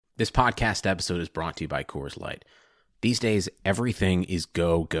This podcast episode is brought to you by Coors Light. These days, everything is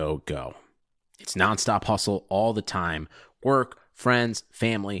go, go, go. It's nonstop hustle all the time. Work, friends,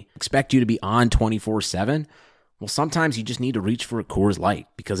 family, expect you to be on 24/7. Well, sometimes you just need to reach for a Coors Light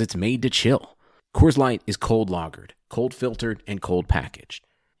because it's made to chill. Coors Light is cold lagered, cold filtered, and cold packaged.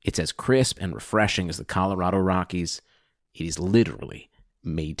 It's as crisp and refreshing as the Colorado Rockies. It is literally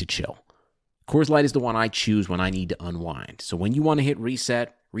made to chill. Coors Light is the one I choose when I need to unwind. So when you want to hit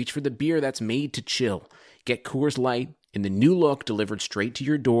reset, reach for the beer that's made to chill. Get Coors Light in the new look delivered straight to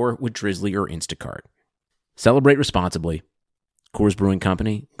your door with Drizzly or Instacart. Celebrate responsibly. Coors Brewing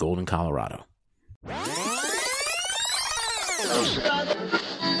Company, Golden, Colorado. Buffalo's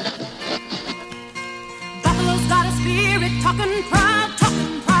got a spirit, talking proud,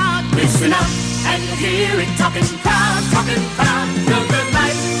 talking proud. Listen up and hear it, talking proud, talking proud. The good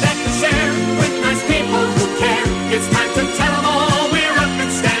life that we share with nice people who care. It's time to tell them all we're up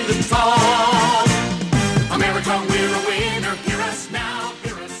and standing tall. America, we're a winner. Hear us now,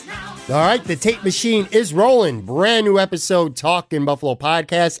 hear us now. All right, the tape machine is rolling. Brand new episode, Talking Buffalo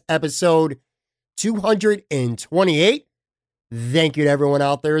Podcast, episode 228. Thank you to everyone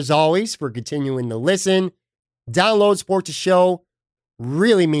out there, as always, for continuing to listen. Download, support the show.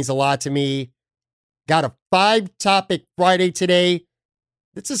 Really means a lot to me. Got a 5-topic Friday today.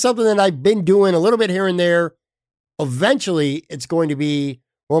 This is something that I've been doing a little bit here and there. Eventually, it's going to be,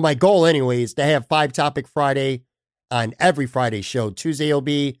 well, my goal anyway, is to have 5-topic Friday on every Friday show. Tuesday will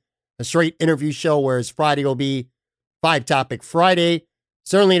be a straight interview show, whereas Friday will be 5-topic Friday.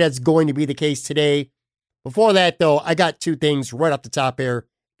 Certainly, that's going to be the case today. Before that, though, I got 2 things right off the top here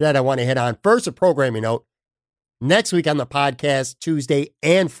that I want to hit on. First, a programming note. Next week on the podcast, Tuesday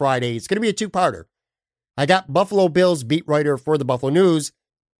and Friday, it's going to be a 2-parter. I got Buffalo Bills beat writer for the Buffalo News,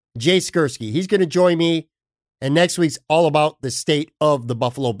 Jay Skurski. He's going to join me, and next week's all about the state of the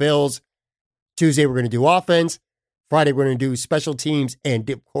Buffalo Bills. Tuesday, we're going to do offense. Friday, we're going to do special teams and,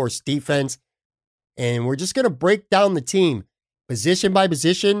 of course, defense. And we're just going to break down the team position by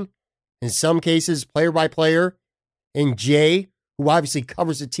position, in some cases, player by player. And Jay, who obviously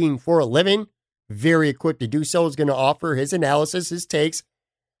covers the team for a living, very equipped to do so, is going to offer his analysis, his takes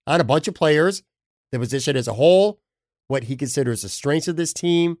on a bunch of players, the position as a whole, what he considers the strengths of this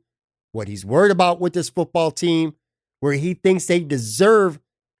team, what he's worried about with this football team, where he thinks they deserve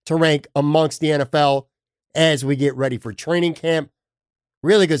to rank amongst the NFL as we get ready for training camp.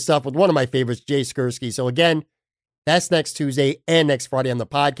 Really good stuff with one of my favorites, Jay Skurski. So again, that's next Tuesday and next Friday on the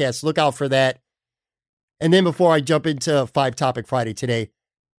podcast. Look out for that. And then before I jump into 5-topic Friday today,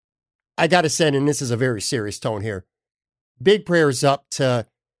 I got to send, and this is a very serious tone here, big prayers up to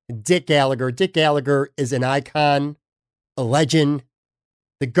Dick Gallagher. Dick Gallagher is an icon, a legend,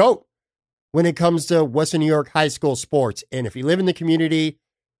 the GOAT when it comes to Western New York high school sports. And if you live in the community,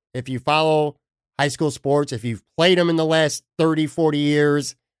 if you follow high school sports, if you've played them in the last 30, 40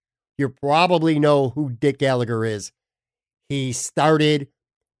 years, you probably know who Dick Gallagher is. He started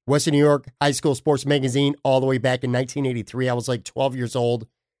Western New York High School Sports Magazine all the way back in 1983. I was like 12 years old.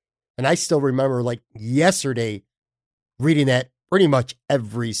 And I still remember like yesterday reading that pretty much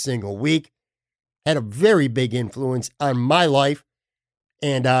every single week. Had a very big influence on my life.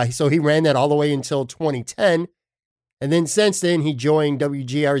 And so he ran that all the way until 2010. And then since then, he joined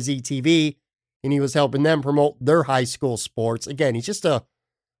WGRZ TV and he was helping them promote their high school sports. Again, he's just a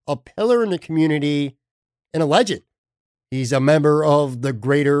pillar in the community and a legend. He's a member of the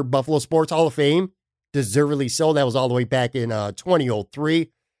Greater Buffalo Sports Hall of Fame, deservedly so. That was all the way back in 2003.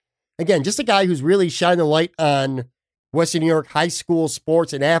 Again, just a guy who's really shining the light on Western New York high school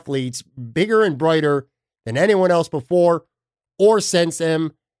sports and athletes, bigger and brighter than anyone else before or since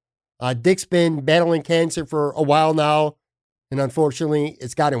him. Dick's been battling cancer for a while now, and unfortunately,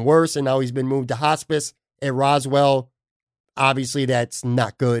 it's gotten worse, and now he's been moved to hospice at Roswell. Obviously, that's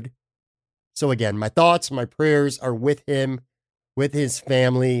not good. So again, my thoughts, my prayers are with him, with his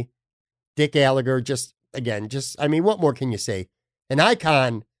family. Dick Gallagher, what more can you say? An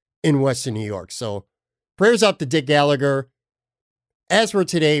icon in Western New York. So prayers up to Dick Gallagher. As for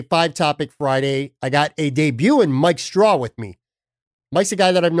today, 5-topic Friday, I got a debut in Mike Straw with me. Mike's a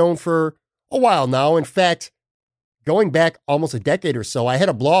guy that I've known for a while now. In fact, going back almost a decade or so, I had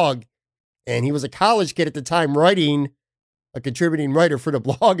a blog, and he was a college kid at the time writing, a contributing writer for the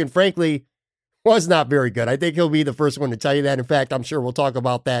blog, and frankly, was not very good. I think he'll be the first one to tell you that. In fact, I'm sure we'll talk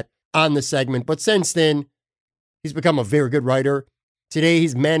about that on the segment. But since then, he's become a very good writer. Today,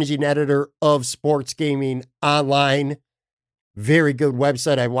 he's managing editor of Sports Gaming Online. Very good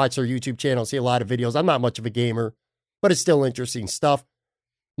website. I watch their YouTube channel, see a lot of videos. I'm not much of a gamer, but it's still interesting stuff.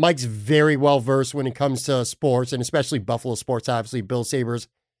 Mike's very well versed when it comes to sports, and especially Buffalo sports, obviously, Bill Sabres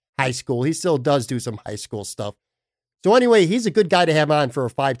high school. He still does do some high school stuff. So anyway, he's a good guy to have on for a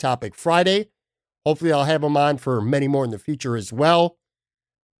 5-topic Friday. Hopefully I'll have him on for many more in the future as well.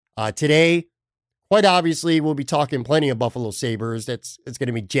 Today, quite obviously, we'll be talking plenty of Buffalo Sabres. It's going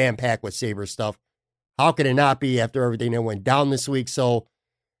to be jam-packed with Sabres stuff. How could it not be after everything that went down this week? So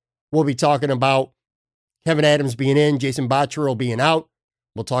we'll be talking about Kevyn Adams being in, Jason Botterill being out.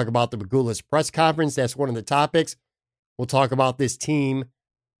 We'll talk about the Magulas press conference. That's one of the topics. We'll talk about this team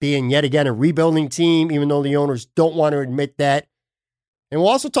being yet again a rebuilding team, even though the owners don't want to admit that. And we'll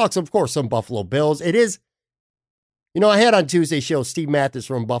also talk, of course, some Buffalo Bills. It is, I had on Tuesday's show Steve Mathis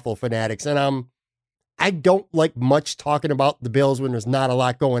from Buffalo Fanatics, and I don't like much talking about the Bills when there's not a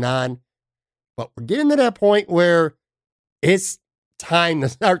lot going on. But we're getting to that point where it's time to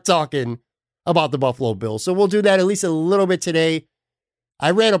start talking about the Buffalo Bills. So we'll do that at least a little bit today.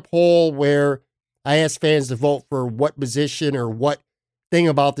 I ran a poll where I asked fans to vote for what position or what thing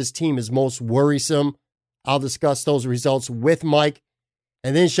about this team is most worrisome. I'll discuss those results with Mike.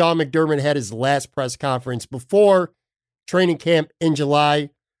 And then Sean McDermott had his last press conference before training camp in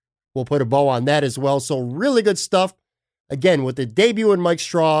July. We'll put a bow on that as well. So really good stuff. Again, with the debut in Mike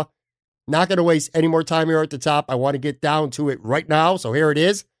Straw, not going to waste any more time here at the top. I want to get down to it right now. So here it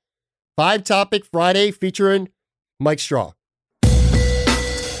is. 5-topic Friday featuring Mike Straw.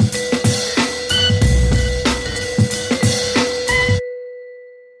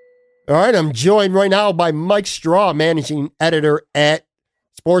 All right, I'm joined right now by Mike Straw, managing editor at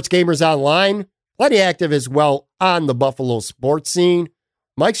Sports Gamers Online. Plenty active as well on the Buffalo sports scene.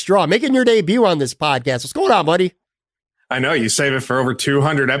 Mike Straw, making your debut on this podcast. What's going on, buddy? I know, you save it for over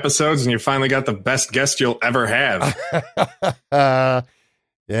 200 episodes and you finally got the best guest you'll ever have. Yeah,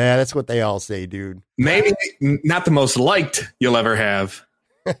 that's what they all say, dude. Maybe not the most liked you'll ever have,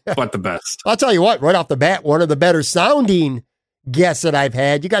 but the best. I'll tell you what, right off the bat, one of the better sounding guests that I've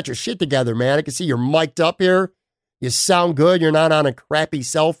had. You got your shit together, man. I can see you're mic'd up here. You sound good. You're not on a crappy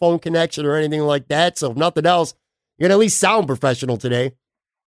cell phone connection or anything like that. So if nothing else, you're going to at least sound professional today.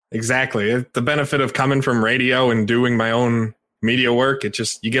 Exactly. The benefit of coming from radio and doing my own media work, it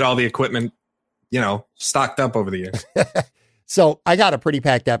just, you get all the equipment, stocked up over the years. So I got a pretty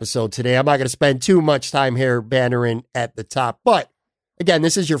packed episode today. I'm not going to spend too much time here bantering at the top. But again,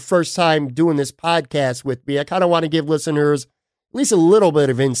 this is your first time doing this podcast with me. I kind of want to give listeners at least a little bit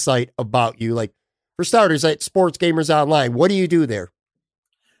of insight about you. Like, for starters, at Sports Gamers Online, what do you do there?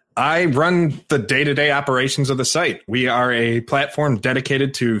 I run the day-to-day operations of the site. We are a platform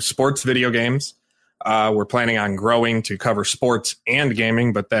dedicated to sports video games. We're planning on growing to cover sports and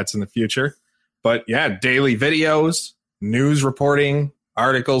gaming, but that's in the future. But yeah, daily videos, news reporting,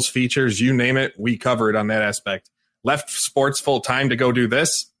 articles, features, you name it, we cover it on that aspect. Left sports full-time to go do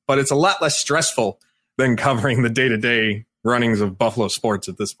this, but it's a lot less stressful than covering the day-to-day runnings of Buffalo sports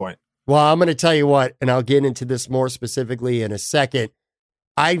at this point. Well, I'm going to tell you what, and I'll get into this more specifically in a second.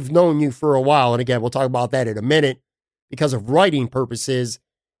 I've known you for a while, and again, we'll talk about that in a minute. Because of writing purposes,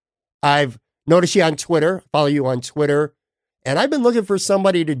 I've noticed you on Twitter, follow you on Twitter, and I've been looking for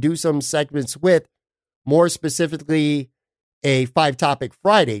somebody to do some segments with, more specifically a 5-topic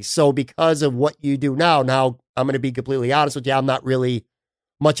Friday. So because of what you do now, I'm going to be completely honest with you, I'm not really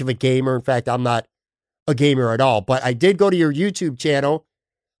much of a gamer. In fact, I'm not a gamer at all, but I did go to your YouTube channel.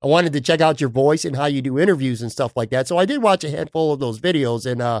 I wanted to check out your voice and how you do interviews and stuff like that. So I did watch a handful of those videos,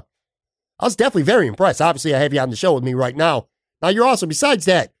 and I was definitely very impressed. Obviously, I have you on the show with me right now. Now, you're also, besides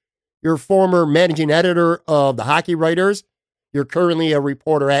that, you're former managing editor of the Hockey Writers. You're currently a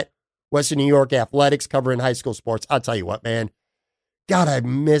reporter at Western New York Athletics covering high school sports. I'll tell you what, man. God, I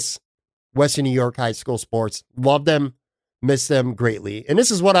miss Western New York high school sports. Love them, miss them greatly. And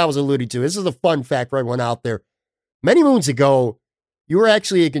this is what I was alluding to. This is a fun fact for everyone out there. Many moons ago, you were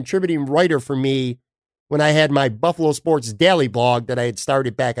actually a contributing writer for me when I had my Buffalo Sports Daily blog that I had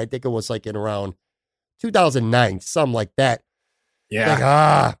started back, I think it was like in around 2009, something like that.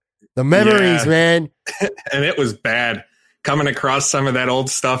 Yeah. Like, the memories, man. And it was bad coming across some of that old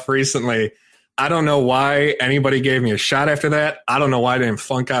stuff recently. I don't know why anybody gave me a shot after that. I don't know why I didn't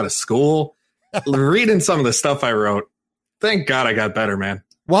flunk out of school. Reading some of the stuff I wrote, thank God I got better, man.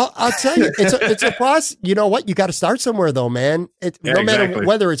 Well, I'll tell you, it's a process. You know what? You got to start somewhere, though, man. No matter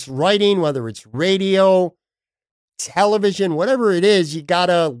whether it's writing, whether it's radio, television, whatever it is, you got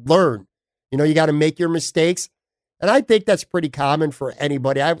to learn. You got to make your mistakes. And I think that's pretty common for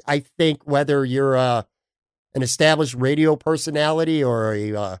anybody. I think whether you're an established radio personality or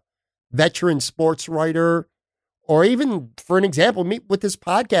a veteran sports writer, or even, for an example, me with this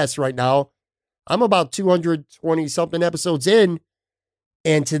podcast right now, I'm about 220-something episodes in.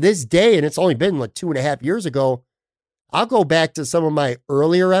 And to this day, and it's only been like 2.5 years ago, I'll go back to some of my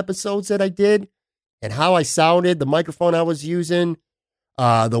earlier episodes that I did and how I sounded, the microphone I was using,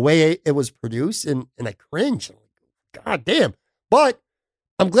 the way it was produced, and I cringe. God damn. But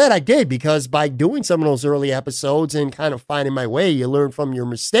I'm glad I did, because by doing some of those early episodes and kind of finding my way, you learn from your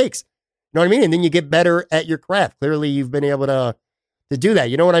mistakes. You know what I mean? And then you get better at your craft. Clearly, you've been able to do that.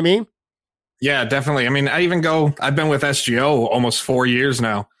 You know what I mean? Yeah, definitely. I mean, I've been with SGO almost 4 years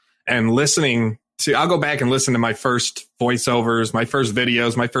now, and I'll go back and listen to my first voiceovers, my first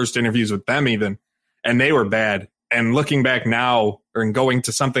videos, my first interviews with them even, and they were bad. And looking back now, or going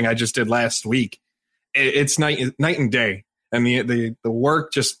to something I just did last week, it's night and day. And the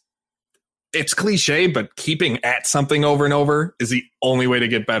work just, it's cliche, but keeping at something over and over is the only way to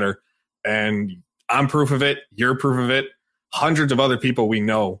get better. And I'm proof of it. You're proof of it. Hundreds of other people we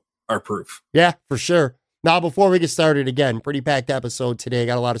know are proof. Yeah, for sure. Now, before we get started, again, pretty packed episode today.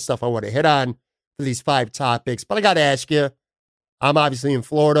 Got a lot of stuff I want to hit on for these 5 topics, but I got to ask you, I'm obviously in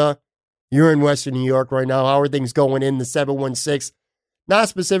Florida. You're in Western New York right now. How are things going in the 716? Not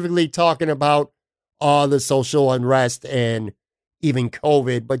specifically talking about all the social unrest and even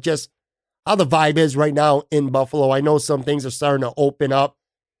COVID, but just how the vibe is right now in Buffalo. I know some things are starting to open up,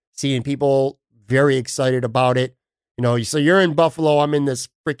 seeing people very excited about it. You know, so you're in Buffalo. I'm in this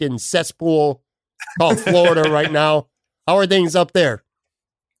freaking cesspool called Florida right now. How are things up there?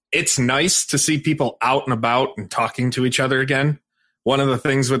 It's nice to see people out and about and talking to each other again. One of the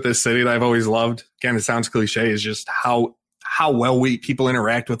things with this city that I've always loved, again, it sounds cliche, is just how well people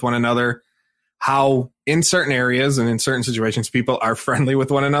interact with one another, how in certain areas and in certain situations, people are friendly with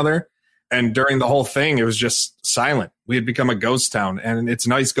one another. And during the whole thing, it was just silent. We had become a ghost town, and it's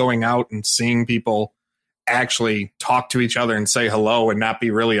nice going out and seeing people actually talk to each other and say hello and not be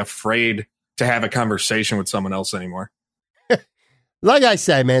really afraid to have a conversation with someone else anymore. Like I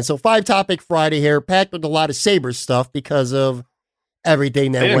said, man, so 5 topic Friday here, packed with a lot of Sabres stuff because of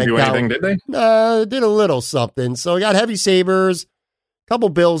everything that went down. They didn't do anything, did they? Did a little something. So we got heavy Sabres, a couple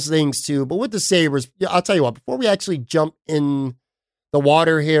Bills things too. But with the Sabres, I'll tell you what, before we actually jump in the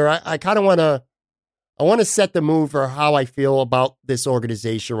water here, I kind of want to set the mood for how I feel about this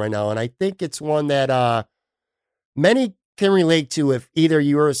organization right now. And I think it's one that many can relate to if either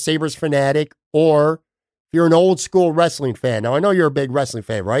you're a Sabres fanatic or if you're an old school wrestling fan. Now, I know you're a big wrestling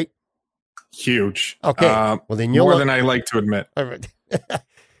fan, right? Huge. Okay. Well, then more than I like to admit.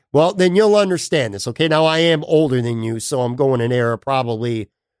 Well, then you'll understand this. Okay. Now, I am older than you, so I'm going an era probably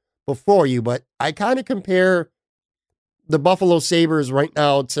before you, but I kind of compare the Buffalo Sabres right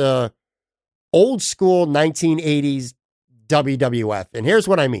now to old school 1980s WWF. And here's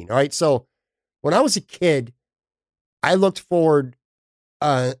what I mean. All right. So when I was a kid, I looked forward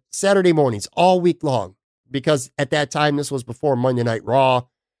Saturday mornings all week long, because at that time, this was before Monday Night Raw.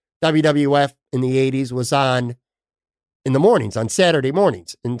 WWF in the 80s was on in the mornings, on Saturday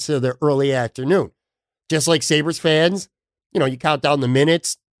mornings into the early afternoon. Just like Sabres fans, you know, you count down the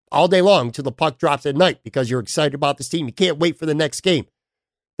minutes all day long till the puck drops at night because you're excited about this team. You can't wait for the next game.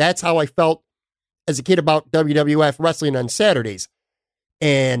 That's how I felt as a kid about WWF wrestling on Saturdays.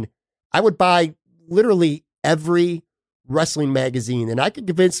 And I would buy literally every wrestling magazine, and I could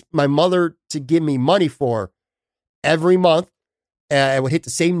convince my mother to give me money for every month. I would hit the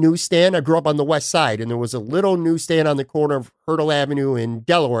same newsstand. I grew up on the west side, and there was a little newsstand on the corner of Hurdle Avenue and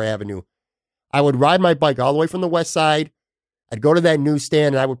Delaware Avenue. I would ride my bike all the way from the west side. I'd go to that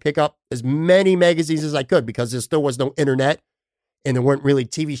newsstand, and I would pick up as many magazines as I could, because there still was no internet, and there weren't really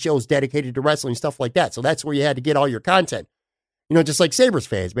TV shows dedicated to wrestling, stuff like that. So that's where you had to get all your content. You know, just like Sabres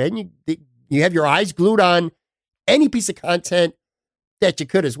fans, man. You have your eyes glued on any piece of content that you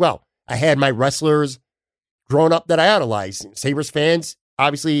could as well. I had my wrestlers growing up that I idolized. Sabres fans,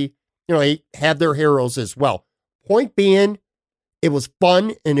 obviously, you know, they have their heroes as well. Point being, it was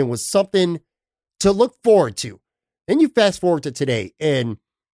fun and it was something to look forward to. Then you fast forward to today, and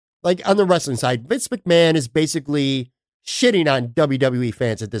like on the wrestling side, Vince McMahon is basically shitting on WWE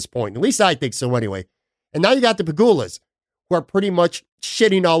fans at this point. At least I think so anyway. And now you got the Pagulas, who are pretty much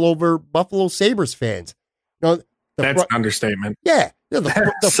shitting all over Buffalo Sabres fans. You know, that's an understatement. Yeah.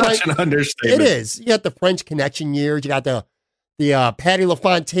 That's such an understatement. It is. You got the French Connection years. You got the Patty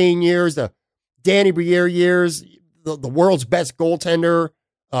LaFontaine years, the Danny Briere years, the world's best goaltender,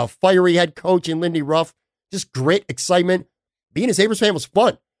 fiery head coach in Lindy Ruff. Just great excitement. Being a Sabres fan was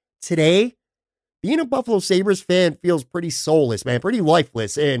fun. Today, being a Buffalo Sabres fan feels pretty soulless, man, pretty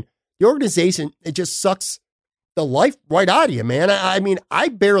lifeless. And the organization, it just sucks the life right out of you, man. I mean, I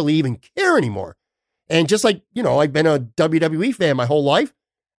barely even care anymore. And just like, you know, I've been a WWE fan my whole life,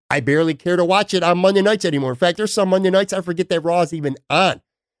 I barely care to watch it on Monday nights anymore. In fact, there's some Monday nights I forget that Raw is even on.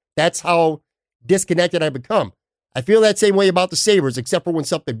 That's how disconnected I've become. I feel that same way about the Sabres, except for when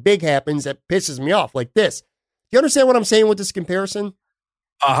something big happens that pisses me off, like this. Do you understand what I'm saying with this comparison?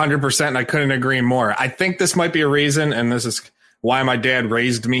 100%, and I couldn't agree more. I think this might be a reason, and this is why my dad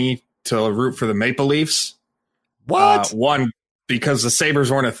raised me to root for the Maple Leafs. What? One, because the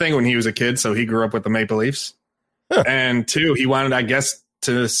Sabres weren't a thing when he was a kid, so he grew up with the Maple Leafs. Huh. And two, he wanted, I guess,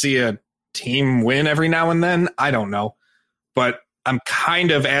 to see a team win every now and then. I don't know. But I'm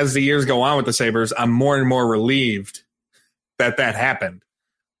kind of, as the years go on with the Sabres, I'm more and more relieved that happened.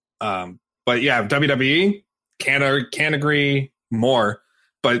 But yeah, WWE, can't agree more.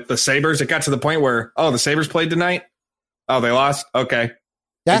 But the Sabres, it got to the point where, the Sabres played tonight? Oh, they lost? Okay.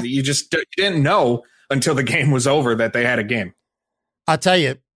 Yeah. You didn't know until the game was over that they had a game. I'll tell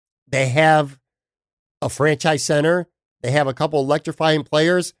you, they have a franchise center. They have a couple electrifying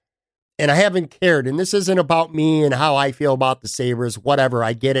players. And I haven't cared. And this isn't about me and how I feel about the Sabres, whatever.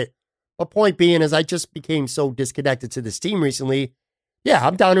 I get it. But point being is I just became so disconnected to this team recently. Yeah,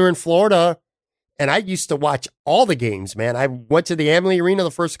 I'm down here in Florida. And I used to watch all the games, man. I went to the Amalie Arena the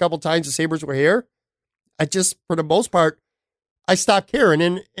first couple times the Sabres were here. I just, for the most part, I stopped caring.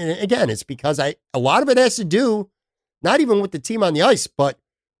 And again, it's because a lot of it has to do, not even with the team on the ice, but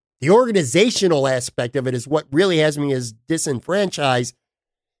the organizational aspect of it is what really has me as disenfranchised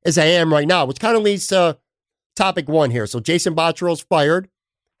as I am right now, which kind of leads to topic one here. So Jason Botterill's fired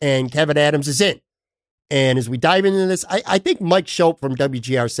and Kevin Adams is in. And as we dive into this, I think Mike Schopp from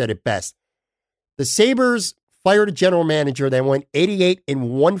WGR said it best. The Sabres fired a general manager that went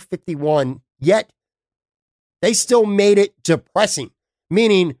 88-151, yet they still made it depressing,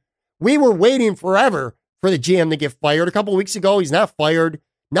 meaning we were waiting forever for the GM to get fired. A couple of weeks ago, he's not fired.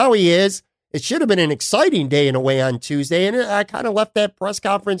 Now he is. It should have been an exciting day in a way on Tuesday, and I kind of left that press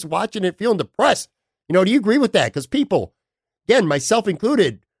conference watching it feeling depressed. Do you agree with that? Because people, again, myself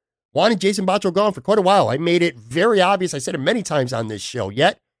included, wanted Jason Botterill gone for quite a while. I made it very obvious. I said it many times on this show.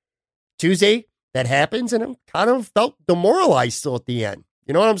 Yet, Tuesday, that happens, and I kind of felt demoralized still at the end.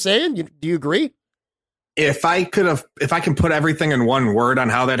 You know what I'm saying? Do you agree? If I can put everything in one word on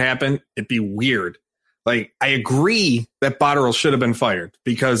how that happened, it'd be weird. Like, I agree that Botterill should have been fired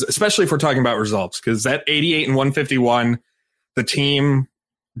because, especially if we're talking about results, because that 88-151, the team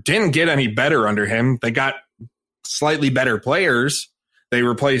didn't get any better under him. They got slightly better players. They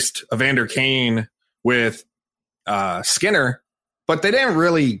replaced Evander Kane with Skinner, but they didn't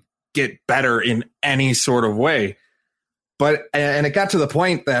really get better in any sort of way. And it got to the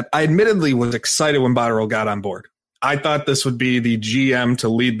point that I admittedly was excited when Botterill got on board. I thought this would be the GM to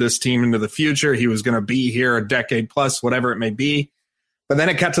lead this team into the future. He was going to be here a decade plus, whatever it may be. But then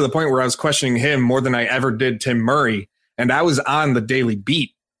it got to the point where I was questioning him more than I ever did Tim Murray. And I was on the daily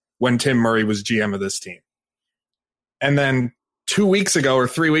beat when Tim Murray was GM of this team. And then 2 weeks ago or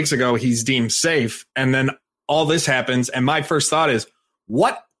 3 weeks ago, he's deemed safe. And then all this happens. And my first thought is,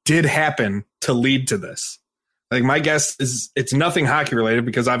 what did happen to lead to this? Like, my guess is it's nothing hockey related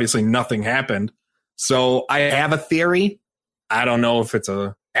because obviously nothing happened. So I have a theory. I don't know if it's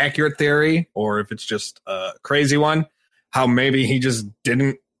a accurate theory or if it's just a crazy one, how maybe he just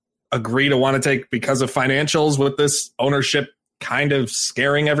didn't agree to want to take because of financials with this ownership kind of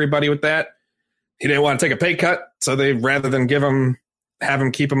scaring everybody with that. He didn't want to take a pay cut. So they, rather than have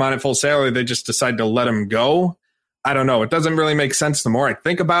him keep him on at full salary, they just decided to let him go. I don't know. It doesn't really make sense the more I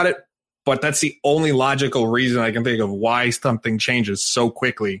think about it, but that's the only logical reason I can think of why something changes so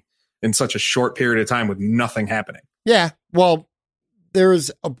quickly in such a short period of time with nothing happening. Yeah, well,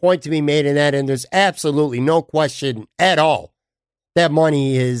 there's a point to be made in that, and there's absolutely no question at all that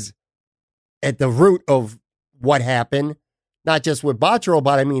money is at the root of what happened, not just with Botterill,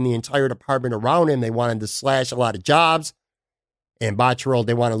 but I mean the entire department around him. They wanted to slash a lot of jobs, and Botterill,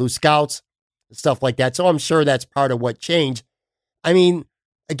 they want to lose scouts, stuff like that. So I'm sure that's part of what changed. I mean,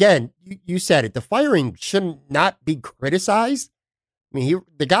 again, you said it. The firing should not be criticized. I mean,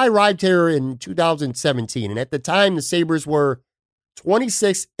 the guy arrived here in 2017, and at the time, the Sabres were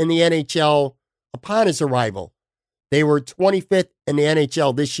 26th in the NHL upon his arrival. They were 25th in the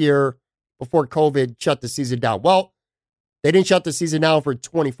NHL this year before COVID shut the season down. Well, they didn't shut the season down for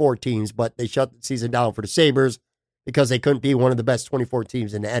 24 teams, but they shut the season down for the Sabres because they couldn't be one of the best 24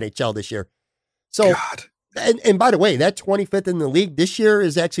 teams in the NHL this year. So, God. And by the way, that 25th in the league this year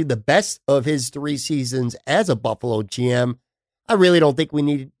is actually the best of his 3 seasons as a Buffalo GM. I really don't think we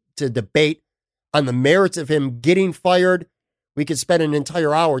need to debate on the merits of him getting fired. We could spend an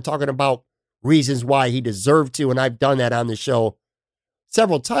entire hour talking about reasons why he deserved to, and I've done that on the show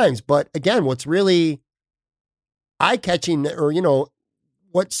several times. But again, what's really eye-catching, or,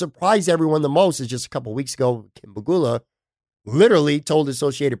 what surprised everyone the most is just a couple of weeks ago, Kim Bagula literally told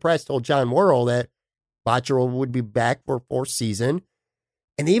Associated Press, told John Worrell that Botterill would be back for a fourth season.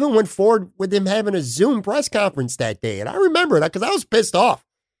 And they even went forward with him having a Zoom press conference that day. And I remember that because I was pissed off.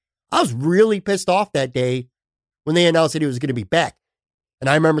 I was really pissed off that day when they announced that he was going to be back. And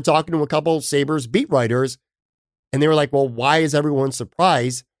I remember talking to a couple of Sabres beat writers, and they were like, well, why is everyone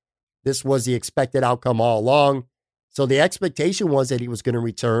surprised? This was the expected outcome all along. So the expectation was that he was going to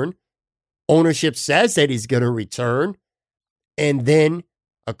return. Ownership says that he's going to return. And then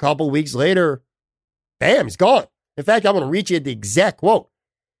a couple weeks later, bam, he's gone. In fact, I'm going to read you the exact quote.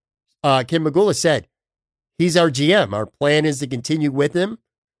 Kim Magula said, he's our GM. Our plan is to continue with him.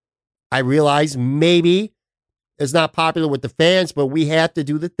 I realize maybe it's not popular with the fans, but we have to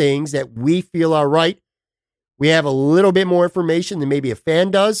do the things that we feel are right. We have a little bit more information than maybe a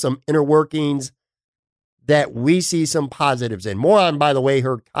fan does, some inner workings that we see some positives in. More on, by the way,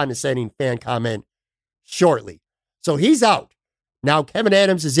 her condescending fan comment shortly. So he's out. Now Kevyn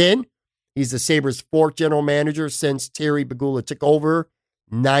Adams is in. He's the Sabres' fourth general manager since Terry Pegula took over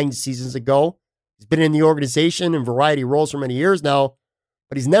 9 seasons ago. He's been in the organization in a variety of roles for many years now,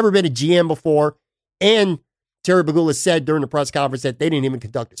 but he's never been a GM before. And Terry Pegula said during the press conference that they didn't even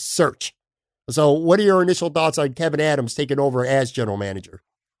conduct a search. So what are your initial thoughts on Kevyn Adams taking over as general manager?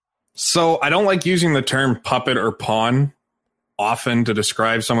 So I don't like using the term puppet or pawn often to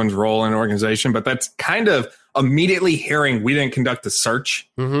describe someone's role in an organization, but that's kind of immediately hearing we didn't conduct a search.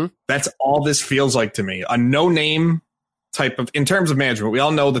 Mm-hmm. That's all this feels like to me. A no-name type of, in terms of management, we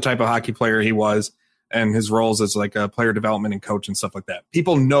all know the type of hockey player he was and his roles as like a player development and coach and stuff like that.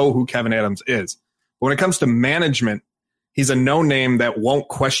 People know who Kevyn Adams is. But when it comes to management, he's a no-name that won't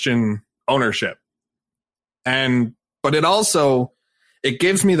question ownership. But it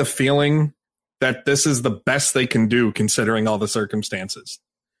gives me the feeling that this is the best they can do considering all the circumstances.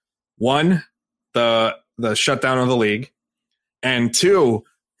 One, the shutdown of the league. And two,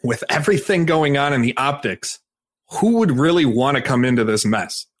 with everything going on in the optics, who would really want to come into this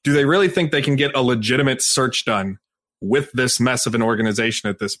mess? Do they really think they can get a legitimate search done with this mess of an organization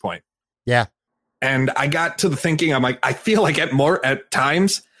at this point? Yeah. And I got to the thinking, I'm like, I feel like at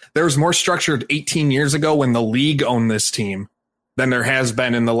times there was more structured 18 years ago when the league owned this team than there has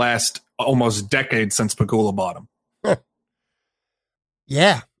been in the last almost decade since Pegula bought him.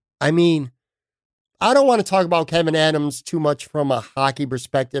 Yeah. I mean, I don't want to talk about Kevyn Adams too much from a hockey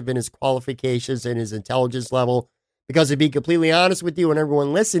perspective and his qualifications and his intelligence level, because to be completely honest with you and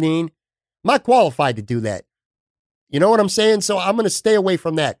everyone listening, I'm not qualified to do that. You know what I'm saying? So I'm going to stay away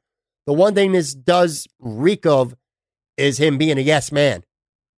from that. The one thing this does reek of is him being a yes man.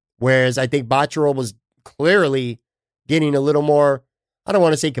 Whereas I think Botterill was clearly getting a little more, I don't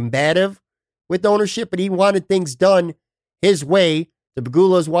want to say combative with ownership, but he wanted things done his way. The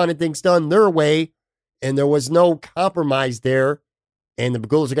Pegulas wanted things done their way, and there was no compromise there. And the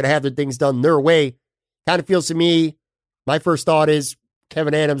Pegulas are going to have their things done their way. Kind of feels to me, my first thought is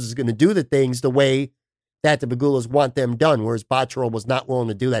Kevyn Adams is going to do the things the way that the Pegulas want them done, whereas Botterill was not willing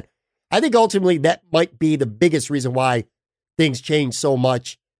to do that. I think ultimately that might be the biggest reason why things changed so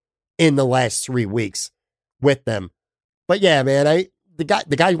much in the last 3 weeks with them. But yeah, man, the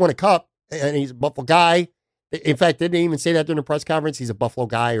guy won a cup, and he's a Buffalo guy. In fact, didn't he even say that during the press conference? He's a Buffalo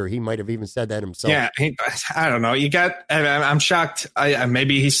guy, or he might have even said that himself. Yeah, I don't know. I'm shocked.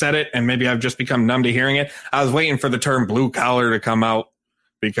 Maybe he said it, and maybe I've just become numb to hearing it. I was waiting for the term blue collar to come out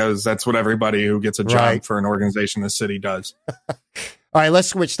because that's what everybody who gets a job for an organization in the city does. All right, let's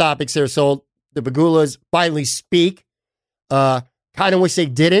switch topics here. So the Pegulas finally speak. Kind of wish they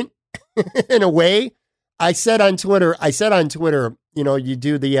didn't in a way. I said on Twitter, you know, you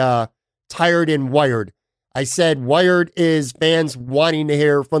do the tired and wired. I said wired is fans wanting to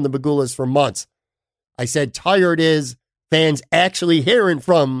hear from the Pegulas for months. I said tired is fans actually hearing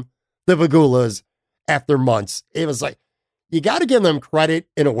from the Pegulas after months. It was like, you got to give them credit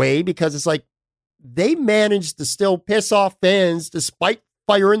in a way, because it's like they managed to still piss off fans despite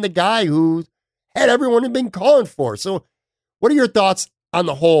firing the guy who had everyone had been calling for. So what are your thoughts on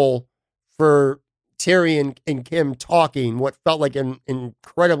the whole for Terry and Kim talking what felt like an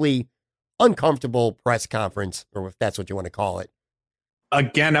incredibly uncomfortable press conference, or if that's what you want to call it?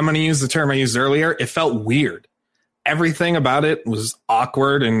 Again, I'm going to use the term I used earlier. It felt weird. Everything about it was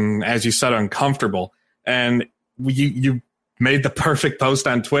awkward and, as you said, uncomfortable. And you made the perfect post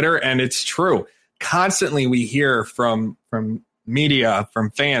on Twitter, and it's true. Constantly we hear from media, from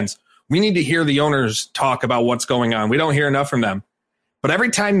fans, we need to hear the owners talk about what's going on. We don't hear enough from them. But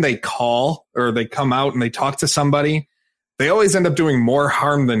every time they call or they come out and they talk to somebody, they always end up doing more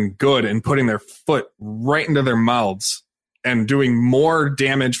harm than good and putting their foot right into their mouths and doing more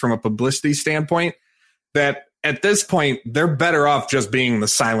damage from a publicity standpoint, that at this point, they're better off just being the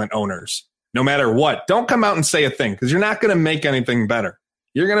silent owners. no matter what. Don't come out and say a thing because you're not going to make anything better.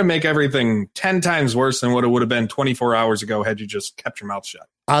 You're going to make everything 10 times worse than what it would have been 24 hours ago had you just kept your mouth shut.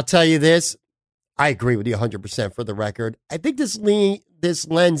 I'll tell you this. I agree with you 100% for the record. I think this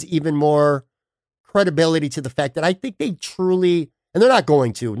lends even more credibility to the fact that I think they truly, and they're not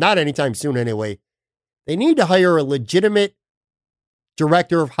going to, not anytime soon anyway, they need to hire a legitimate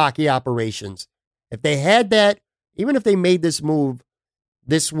director of hockey operations. If they had that, even if they made this move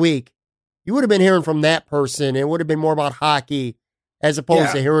this week, you would have been hearing from that person. It would have been more about hockey as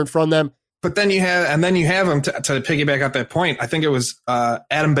opposed to hearing from them. But then you have them to piggyback off that point. I think it was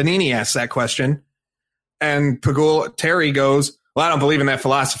Adam Bonini asked that question, and Terry goes, "Well, I don't believe in that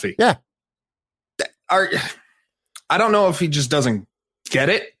philosophy." Yeah, I don't know if he just doesn't get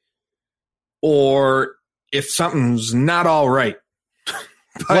it, or if something's not all right.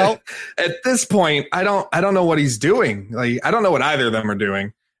 But well, at this point, I don't know what he's doing. Like, I don't know what either of them are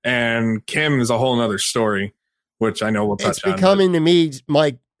doing. And Kim is a whole nother story, which I know we'll touch on. It's becoming to me,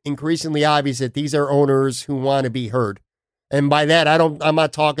 Mike, increasingly obvious that these are owners who want to be heard. And by that, I'm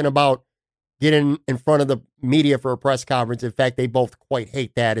not talking about getting in front of the media for a press conference. In fact, they both quite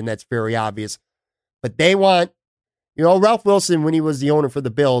hate that, and that's very obvious. But they want, Ralph Wilson, when he was the owner for the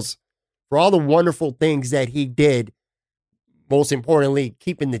Bills, for all the wonderful things that he did, most importantly,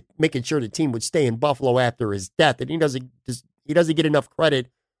 making sure the team would stay in Buffalo after his death, and he doesn't get enough credit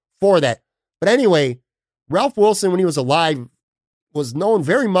for that. But anyway, Ralph Wilson, when he was alive, was known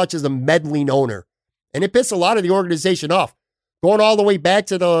very much as a meddling owner, and it pissed a lot of the organization off, going all the way back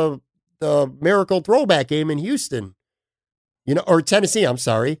to the Miracle throwback game in Houston, or Tennessee. I'm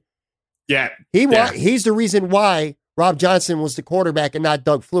sorry. Yeah, he's the reason why Rob Johnson was the quarterback and not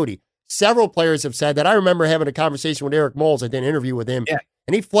Doug Flutie. Several players have said that. I remember having a conversation with Eric Moles. I did an interview with him,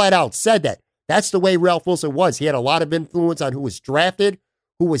 and he flat out said that. That's the way Ralph Wilson was. He had a lot of influence on who was drafted,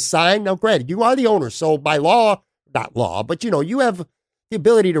 who was signed. Now, granted, you are the owner, so by law, not law, but you have the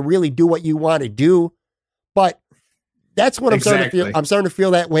ability to really do what you want to do. But that's what I'm starting to feel. I'm starting to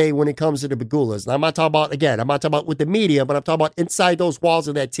feel that way when it comes to the Pegulas. And I'm not talking about with the media, but I'm talking about inside those walls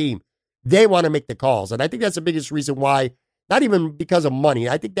of that team. They want to make the calls. And I think that's the biggest reason why, not even because of money.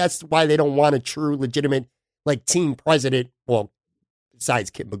 I think that's why they don't want a true, legitimate, team president, well, besides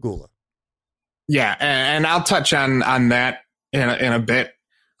Kip Pegula. Yeah, and I'll touch on that in a bit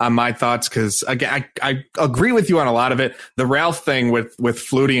on my thoughts, because again, I agree with you on a lot of it. The Ralph thing with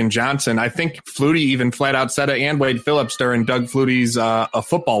Flutie and Johnson, I think Flutie even flat out said it, and Wade Phillips during Doug Flutie's a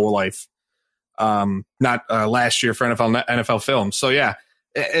football life, not last year for NFL Films. So yeah,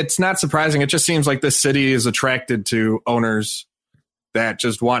 it's not surprising. It just seems like this city is attracted to owners that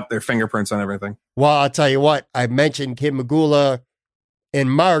just want their fingerprints on everything. Well, I'll tell you what, I mentioned Kim Pegula in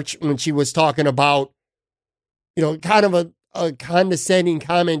March when she was talking about, kind of a condescending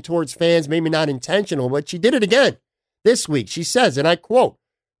comment towards fans, maybe not intentional, but she did it again this week. She says, and I quote,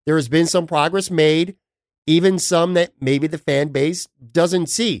 "There has been some progress made, even some that maybe the fan base doesn't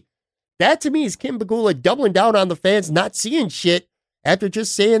see." That to me is Kim Pegula doubling down on the fans not seeing shit after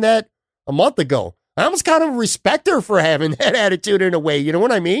just saying that a month ago. I almost kind of respect her for having that attitude in a way. You know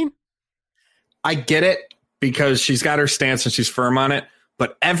what I mean? I get it because she's got her stance and she's firm on it.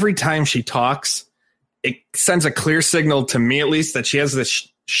 But every time she talks, it sends a clear signal to me, at least, that she has this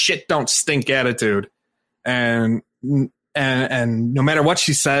shit don't stink attitude. And no matter what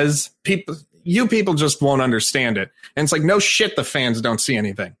she says, people just won't understand it. And it's like, no shit, the fans don't see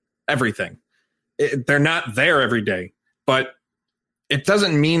everything. They're not there every day. But it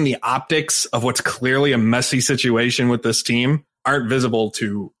doesn't mean the optics of what's clearly a messy situation with this team aren't visible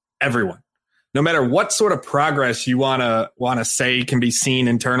to everyone. No matter what sort of progress you want to say can be seen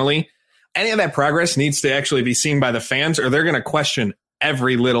internally, any of that progress needs to actually be seen by the fans, or they're going to question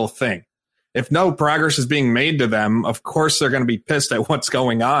every little thing. If no progress is being made to them, of course they're going to be pissed at what's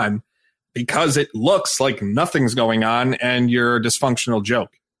going on because it looks like nothing's going on and you're a dysfunctional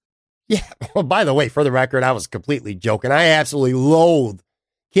joke. Yeah. Well, by the way, for the record, I was completely joking. I absolutely loathe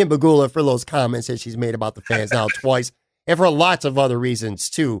Kim Pegula for those comments that she's made about the fans now twice, and for lots of other reasons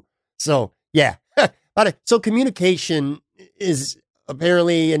too. So, yeah. So communication is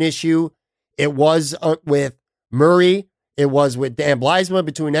apparently an issue. It was with Murray. It was with Dan Bleisman,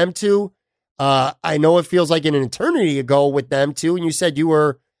 between them two. I know it feels like an eternity ago with them two, and you said you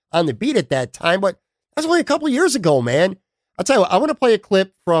were on the beat at that time, but that's only a couple of years ago, man. I'll tell you what, I want to play a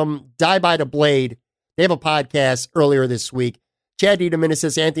clip from Die by the Blade. They have a podcast earlier this week. Chad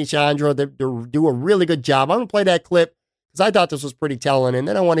DiDomenicis, Anthony Chandra, they do a really good job. I'm going to play that clip because I thought this was pretty telling, and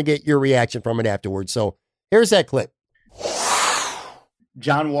then I want to get your reaction from it afterwards. So here's that clip.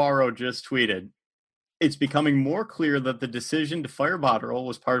 John Wawrow just tweeted, it's becoming more clear that the decision to fire Botterill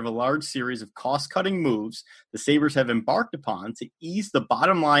was part of a large series of cost-cutting moves the Sabres have embarked upon to ease the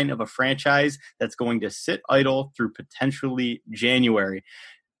bottom line of a franchise that's going to sit idle through potentially January.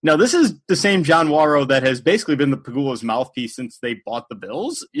 Now, this is the same John Wawrow that has basically been the Pegula's mouthpiece since they bought the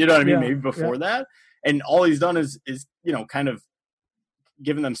Bills. You know what I mean? Maybe before that. And all he's done is kind of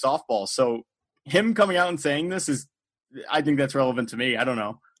giving them softballs. So him coming out and saying this I think that's relevant to me. I don't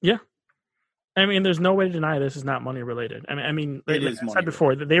know. Yeah. I mean, there's no way to deny this is not money related. I mean, it like is I said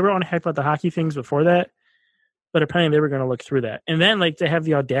before, they were on hype about the hockey things before that, but apparently they were going to look through that. And then, like, to have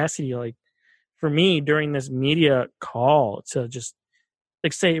the audacity, like, for me during this media call to just,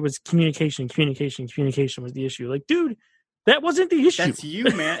 like, say it was communication was the issue. Like, dude, that wasn't the issue. That's you,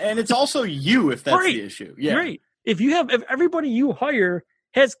 man. And it's also you if that's right. the issue. Yeah. Right. If everybody you hire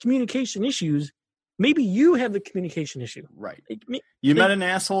has communication issues, maybe you have the communication issue. Right. You met an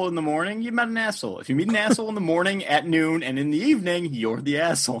asshole in the morning, you met an asshole. If you meet an asshole in the morning, at noon, and in the evening, you're the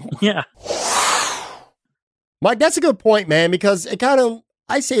asshole. Yeah. Mike, that's a good point, man, because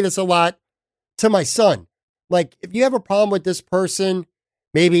I say this a lot to my son. Like, if you have a problem with this person,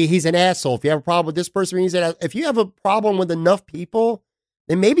 maybe he's an asshole. If you have a problem with this person, if you have a problem with enough people,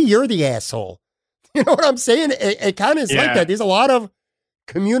 then maybe you're the asshole. You know what I'm saying? It kind of is like that. There's a lot of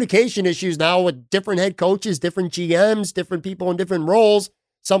communication issues now with different head coaches, different GMs, different people in different roles,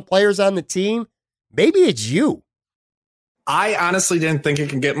 some players on the team. Maybe it's you. I honestly didn't think it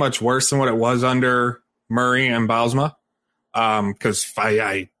could get much worse than what it was under Murray and Bausma. Because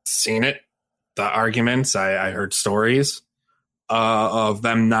I seen it, the arguments, I heard stories of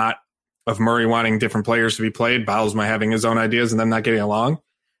Murray wanting different players to be played, Bausma having his own ideas and them not getting along.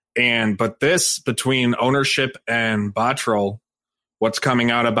 But this between ownership and Botterill, what's coming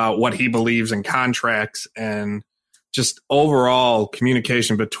out about what he believes in contracts and just overall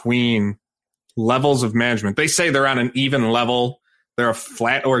communication between levels of management. They say they're on an even level. They're a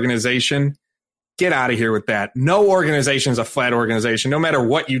flat organization. Get out of here with that. No organization is a flat organization, no matter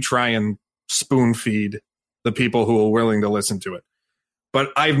what you try and spoon feed the people who are willing to listen to it.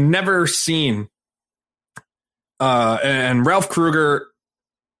 But I've never seen, and Ralph Krueger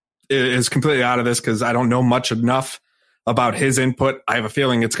is completely out of this because I don't know much enough about his input. I have a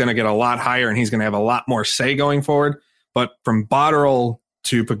feeling it's going to get a lot higher and he's going to have a lot more say going forward. But from Botterill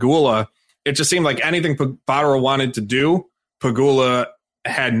to Pegula, it just seemed like anything Botterill wanted to do, Pegula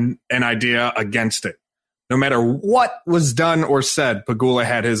had an idea against it. No matter what was done or said, Pegula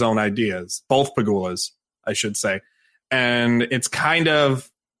had his own ideas. Both Pegulas, I should say. And it's kind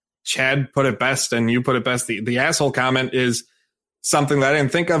of, Chad put it best and you put it best. The asshole comment is something that I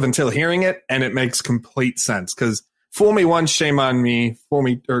didn't think of until hearing it, and it makes complete sense. Because fool me once, shame on me.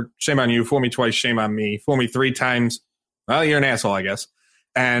 Shame on you. Fool me twice, shame on me. Fool me 3 times, well, you're an asshole, I guess.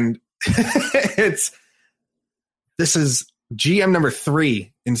 And this is GM number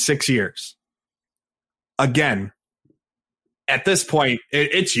 3 in 6 years. Again, at this point,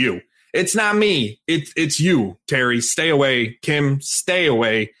 it's you. It's not me. It's you, Terry. Stay away. Kim, stay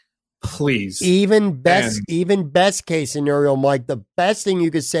away. Please. Even best case scenario, Mike, the best thing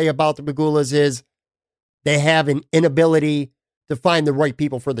you could say about the Pegulas is they have an inability to find the right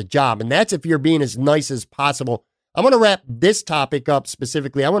people for the job. And that's if you're being as nice as possible. I'm going to wrap this topic up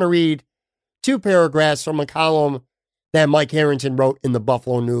specifically. I want to read 2 paragraphs from a column that Mike Harrington wrote in the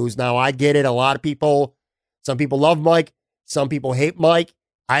Buffalo News. Now, I get it. A lot of people, some people love Mike. Some people hate Mike.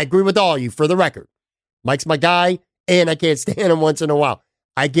 I agree with all you, for the record. Mike's my guy, and I can't stand him once in a while.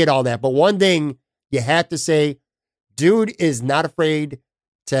 I get all that. But one thing you have to say, dude is not afraid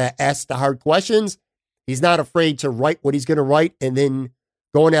to ask the hard questions. He's not afraid to write what he's going to write and then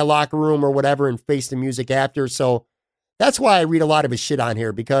go in that locker room or whatever and face the music after. So that's why I read a lot of his shit on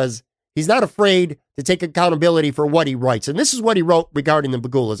here, because he's not afraid to take accountability for what he writes. And this is what he wrote regarding the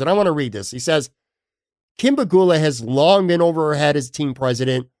Pegulas. And I want to read this. He says, Kim Pegula has long been over her head as team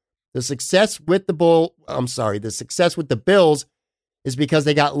president. The success with the Bills is because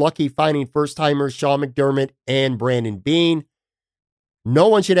they got lucky finding first-timers Sean McDermott and Brandon Beane. No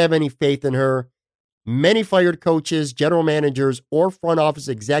one should have any faith in her. Many fired coaches, general managers, or front office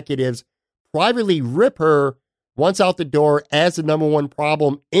executives privately rip her once out the door as the number one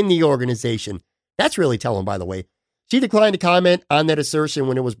problem in the organization. That's really telling, by the way. She declined to comment on that assertion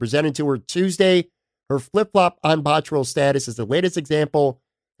when it was presented to her Tuesday. Her flip-flop on Botterill's status is the latest example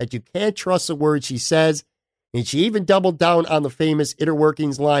that you can't trust the words she says. And she even doubled down on the famous inner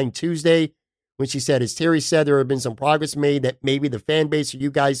workings line Tuesday when she said, as Terry said, there have been some progress made that maybe the fan base or you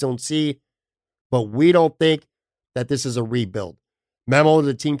guys don't see, but we don't think that this is a rebuild. Memo to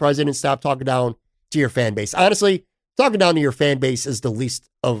the team president, stop talking down to your fan base. Honestly, talking down to your fan base is the least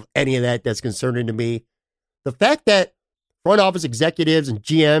of any of that that's concerning to me. The fact that front office executives and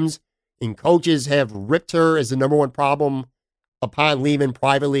GMs and coaches have ripped her as the number one problem upon leaving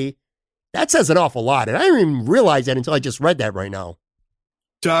privately, that says an awful lot. And I didn't even realize that until I just read that right now.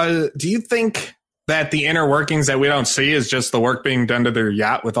 Do you think that the inner workings that we don't see is just the work being done to their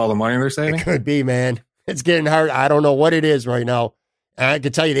yacht with all the money they're saving? It could be, man. It's getting hard. I don't know what it is right now. I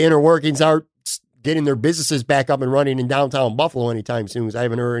can tell you the inner workings aren't getting their businesses back up and running in downtown Buffalo anytime soon, because I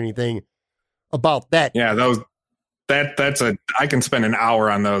haven't heard anything about that. Yeah, I can spend an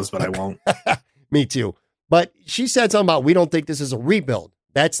hour on those, but I won't. Me too. But she said something about, we don't think this is a rebuild.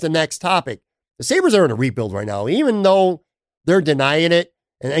 That's the next topic. The Sabres are in a rebuild right now, even though they're denying it.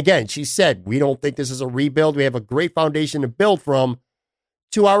 And again, she said, we don't think this is a rebuild. We have a great foundation to build from.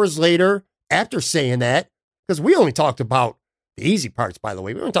 2 hours later, after saying that, because we only talked about the easy parts, by the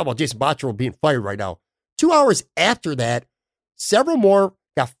way. We don't talk about Jason Botterill being fired right now. 2 hours after that, several more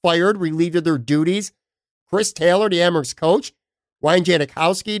got fired, relieved of their duties. Chris Taylor, the Amherst coach, Ryan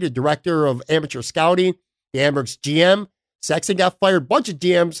Janikowski, the director of amateur scouting, the Amherst GM, Sexton got fired, bunch of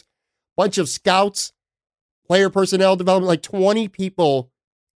GMs, bunch of scouts, player personnel development, like 20 people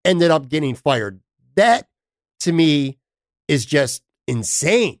ended up getting fired. That, to me, is just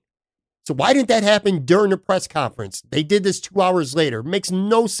insane. So why didn't that happen during the press conference? They did this 2 hours later. It makes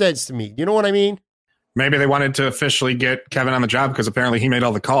no sense to me. You know what I mean? Maybe they wanted to officially get Kevin on the job because apparently he made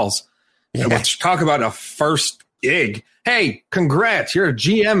all the calls. Yeah. Let's talk about a first gig. Hey, congrats. You're a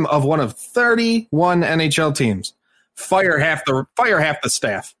GM of one of 31 NHL teams. Fire half the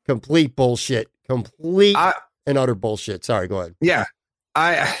staff. Complete bullshit. Complete and utter bullshit. Sorry, go ahead. Yeah.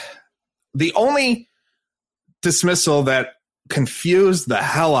 The only dismissal that confused the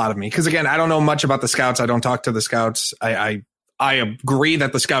hell out of me, because again, I don't know much about the scouts. I don't talk to the scouts. I agree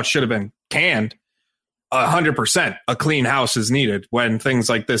that the scouts should have been canned. 100%. A clean house is needed when things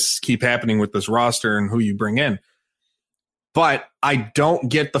like this keep happening with this roster and who you bring in. But I don't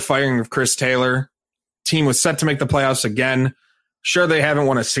get the firing of Chris Taylor. Team was set to make the playoffs again. Sure, they haven't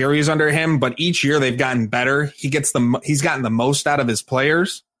won a series under him, but each year they've gotten better. He's gotten the most out of his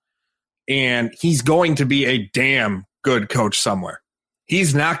players, and he's going to be a damn good coach somewhere.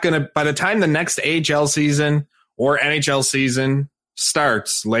 He's not going to, by the time the next AHL season or NHL season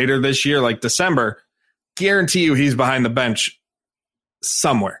starts later this year, like December, guarantee you he's behind the bench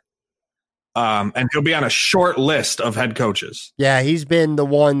somewhere. And he'll be on a short list of head coaches. Yeah, he's been the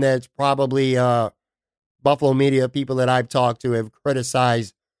one that's probably Buffalo media, people that I've talked to, have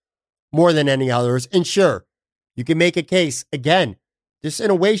criticized more than any others. And sure, you can make a case. Again, this in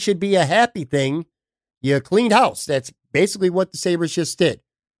a way should be a happy thing. You cleaned house. That's basically what the Sabres just did.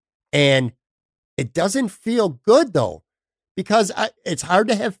 And it doesn't feel good, though, because it's hard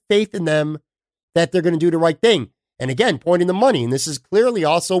to have faith in them that they're going to do the right thing. And again, pointing the money. And this is clearly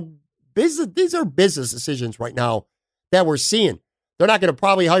also business. These are business decisions right now that we're seeing. They're not going to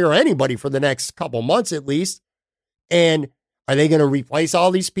probably hire anybody for the next couple months at least. And are they going to replace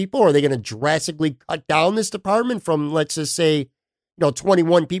all these people? Or are they going to drastically cut down this department from, let's just say,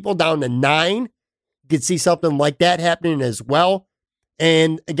 21 people down to 9? You could see something like that happening as well.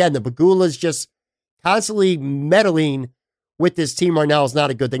 And again, the Pegulas just constantly meddling with this team right now is not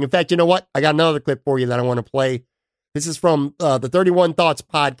a good thing. In fact, you know what? I got another clip for you that I want to play. This is from the 31 Thoughts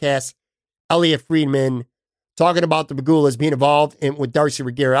podcast. Elliot Friedman talking about the Pegulas being involved with Darcy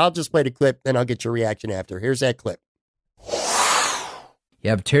Regier. I'll just play the clip, then I'll get your reaction after. Here's that clip. You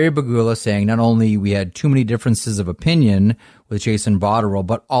have Terry Pegula saying not only we had too many differences of opinion with Jason Botterill,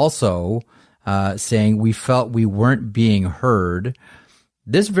 but also saying we felt we weren't being heard.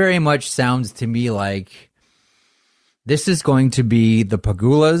 This very much sounds to me like this is going to be the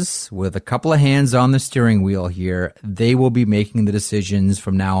Pegulas with a couple of hands on the steering wheel here. They will be making the decisions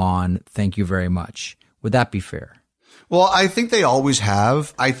from now on. Thank you very much. Would that be fair? Well, I think they always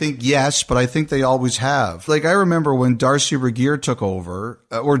have. I think yes, but I think they always have. Like, I remember when Darcy Regier took over,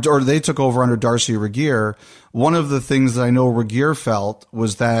 or they took over under Darcy Regier, one of the things that I know Regier felt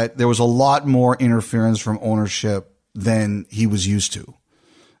was that there was a lot more interference from ownership than he was used to.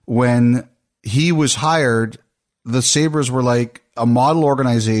 When he was hired, the Sabres were like a model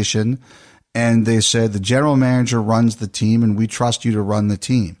organization, and they said the general manager runs the team and we trust you to run the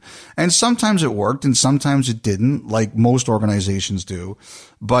team. And sometimes it worked and sometimes it didn't, like most organizations do.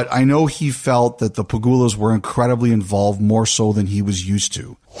 But I know he felt that the Pegulas were incredibly involved, more so than he was used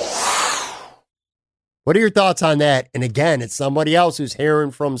to. What are your thoughts on that? And again, it's somebody else who's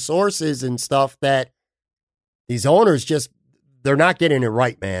hearing from sources and stuff that these owners they're not getting it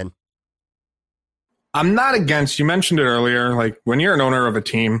right, man. I'm not against, you mentioned it earlier, like when you're an owner of a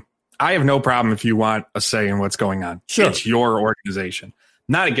team, I have no problem if you want a say in what's going on. Sure. It's your organization.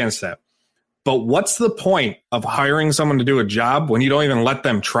 Not against that. But what's the point of hiring someone to do a job when you don't even let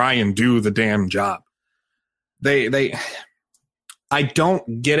them try and do the damn job? I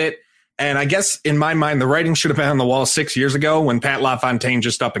don't get it. And I guess in my mind, the writing should have been on the wall 6 years ago when Pat LaFontaine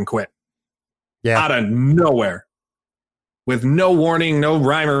just up and quit. Yeah. Out of nowhere. With no warning, no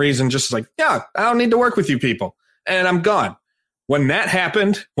rhyme or reason, just like, yeah, I don't need to work with you people. And I'm gone. When that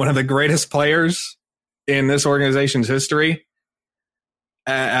happened, one of the greatest players in this organization's history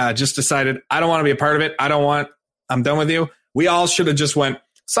just decided, I don't want to be a part of it. I'm done with you. We all should have just went,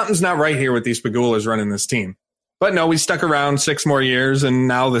 something's not right here with these Pegulas running this team. But no, we stuck around 6 more years, and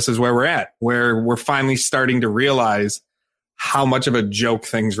now this is where we're at, where we're finally starting to realize how much of a joke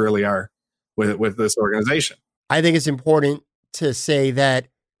things really are with this organization. I think it's important to say that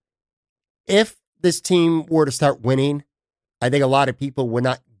if this team were to start winning, I think a lot of people would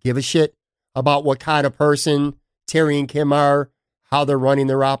not give a shit about what kind of person Terry and Kim are, how they're running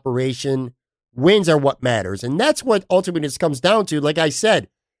their operation. Wins are what matters. And that's what ultimately this comes down to. Like I said,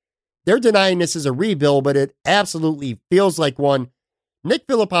 they're denying this is a rebuild, but it absolutely feels like one. Nick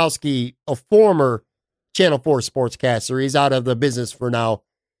Filipowski, a former Channel 4 sportscaster, he's out of the business for now.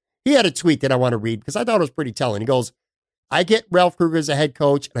 He had a tweet that I want to read because I thought it was pretty telling. He goes, I get Ralph Krueger as a head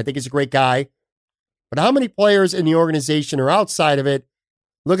coach, and I think he's a great guy. But how many players in the organization or outside of it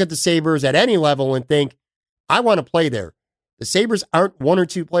look at the Sabres at any level and think, I want to play there? The Sabres aren't 1 or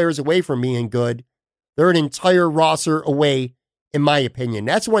 2 players away from being good. They're an entire roster away, in my opinion.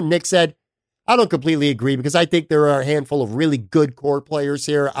 That's what Nick said. I don't completely agree because I think there are a handful of really good core players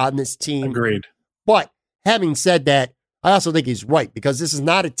here on this team. Agreed. But having said that, I also think he's right because this is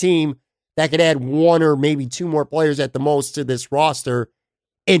not a team that could add 1 or maybe 2 more players at the most to this roster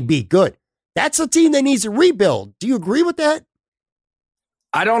and be good. That's a team that needs a rebuild. Do you agree with that?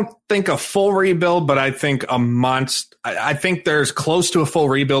 I don't think a full rebuild, but I think a monster. I think there's close to a full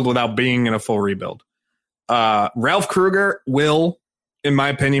rebuild without being in a full rebuild. Ralph Krueger will, in my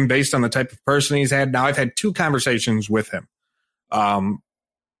opinion, based on the type of person he's had. Now, I've had 2 conversations with him.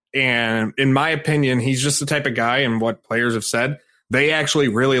 And in my opinion, he's just the type of guy, and what players have said, they actually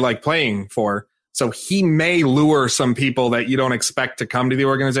really like playing for. So he may lure some people that you don't expect to come to the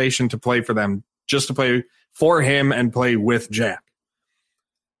organization to play for them, just to play for him and play with Jack.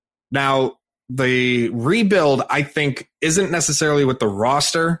 Now, the rebuild, I think, isn't necessarily with the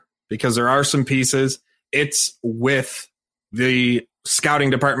roster because there are some pieces. It's with the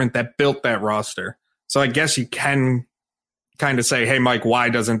scouting department that built that roster. So I guess you can kind of say, hey, Mike, why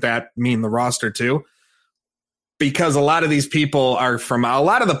doesn't that mean the roster too? Because a lot of these people are from, a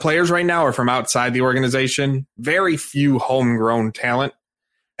lot of the players right now are from outside the organization, very few homegrown talent.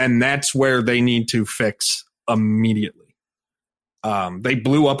 And that's where they need to fix immediately. They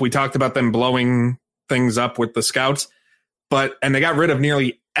blew up. We talked about them blowing things up with the scouts, and they got rid of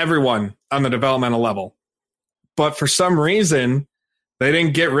nearly everyone on the developmental level. But for some reason, they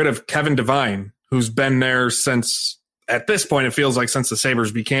didn't get rid of Kevin Devine, who's been there since, at this point, it feels like since the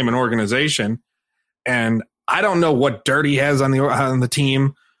Sabres became an organization. And I don't know what dirt he has on the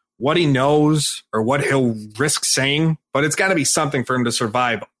team, what he knows, or what he'll risk saying, but it's got to be something for him to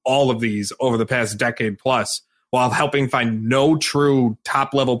survive all of these over the past decade plus, while helping find no true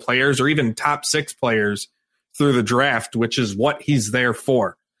top-level players or even top 6 players through the draft, which is what he's there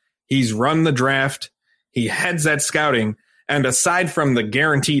for. He's run the draft. He heads that scouting. And aside from the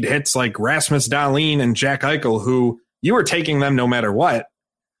guaranteed hits like Rasmus Dahlin and Jack Eichel, who you were taking them no matter what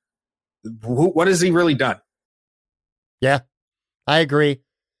has he really done? Yeah, I agree.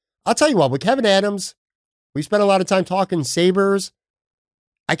 I'll tell you what, with Kevin Adams, we spent a lot of time talking Sabres.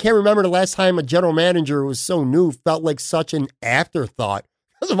 I can't remember the last time a general manager who was so new felt like such an afterthought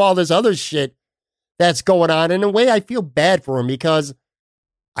because of all this other shit that's going on. In a way, I feel bad for him because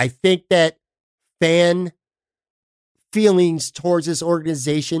I think that fan feelings towards this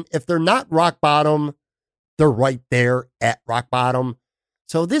organization, if they're not rock bottom, they're right there at rock bottom.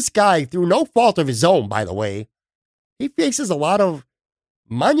 So this guy, through no fault of his own, by the way, he faces a lot of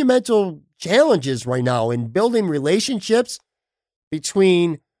monumental challenges right now in building relationships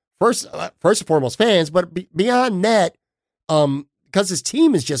between first and foremost fans, but beyond that, because his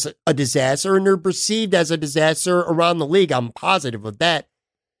team is just a disaster and they're perceived as a disaster around the league. I'm positive of that.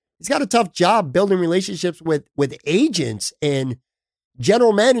 He's got a tough job building relationships with agents and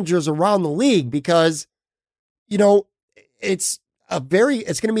general managers around the league because, you know, it's going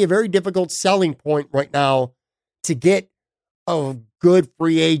to be a very difficult selling point right now to get a good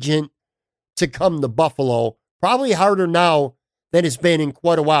free agent to come to Buffalo. Probably harder now than it's been in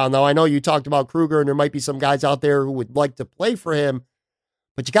quite a while. Now, I know you talked about Krueger, and there might be some guys out there who would like to play for him,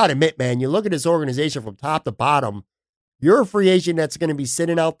 but you got to admit, man, you look at this organization from top to bottom, you're a free agent that's going to be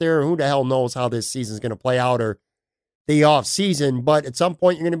sitting out there. Who the hell knows how this season's going to play out or the off season, but at some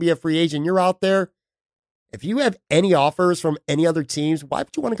point you're going to be a free agent. You're out there. If you have any offers from any other teams, why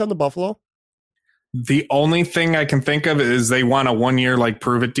would you want to come to Buffalo? The only thing I can think of is they want a 1 year like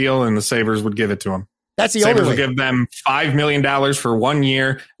prove it deal, and the Sabres would give it to them. That's the Sabres only would way. give them $5 million for 1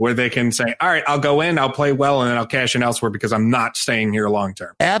 year where they can say, all right, I'll go in, I'll play well, and then I'll cash in elsewhere because I'm not staying here long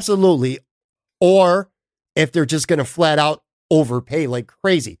term. Absolutely. Or if they're just going to flat out overpay like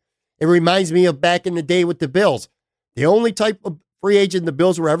crazy. It reminds me of back in the day with the Bills. The only type of free agent the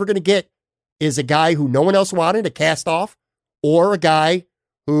Bills were ever going to get is a guy who no one else wanted, a cast off, or a guy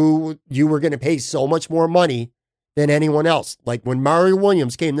who you were going to pay so much more money than anyone else. Like when Mario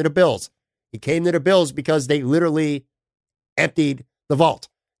Williams came to the Bills. He came to the Bills because they literally emptied the vault.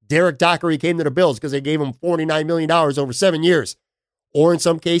 Derek Dockery came to the Bills because they gave him $49 million over 7 years. Or in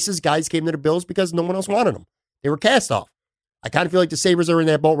some cases, guys came to the Bills because no one else wanted them. They were cast off. I kind of feel like the Sabres are in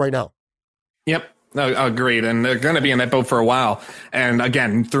that boat right now. Yep. No, agreed. And they're going to be in that boat for a while. And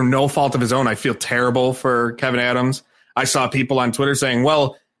again, through no fault of his own, I feel terrible for Kevin Adams. I saw people on Twitter saying,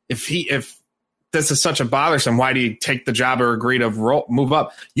 well, if this is such a bothersome, why do you take the job or agree to move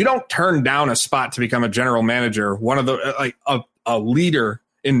up? You don't turn down a spot to become a general manager, one of the a leader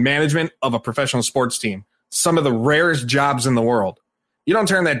in management of a professional sports team, some of the rarest jobs in the world. You don't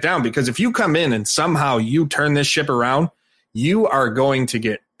turn that down because if you come in and somehow you turn this ship around, you are going to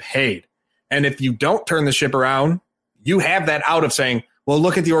get paid. And if you don't turn the ship around, you have that out of saying, well,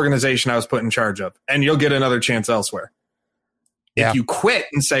 look at the organization I was put in charge of, and you'll get another chance elsewhere. Yeah. If you quit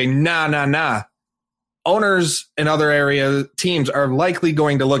and say, nah, owners in other area teams are likely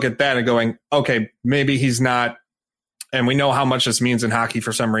going to look at that and going, okay, maybe he's not, and we know how much this means in hockey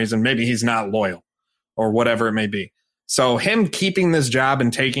for some reason, maybe he's not loyal or whatever it may be. So him keeping this job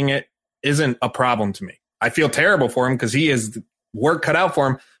and taking it isn't a problem to me. I feel terrible for him because he has work cut out for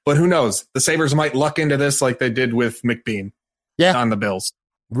him, but who knows? The Sabres might luck into this like they did with McBean on the Bills.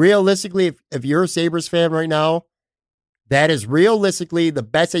 Realistically, if you're a Sabres fan right now, that is realistically the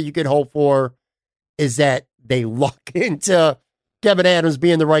best that you could hope for is that they luck into Kevin Adams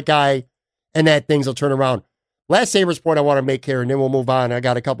being the right guy and that things will turn around. Last Sabres point I want to make here, and then we'll move on. I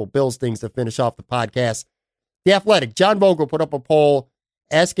got a couple Bills things to finish off the podcast. The Athletic, John Vogel put up a poll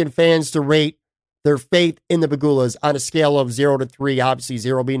asking fans to rate their faith in the Pegulas on a scale of 0 to 3, obviously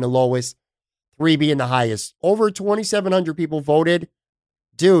 0 being the lowest, 3 being the highest. Over 2,700 people voted.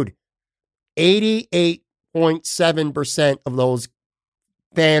 Dude, 88.7% of those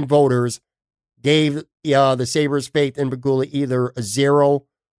fan voters gave the Sabres faith in Pegula either a 0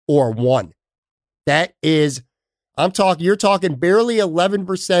 or 1. That is, you're talking barely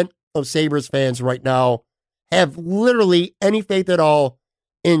 11% of Sabres fans right now have literally any faith at all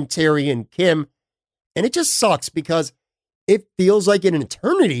in Terry and Kim. And it just sucks because it feels like an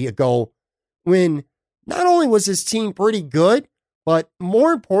eternity ago when not only was his team pretty good, but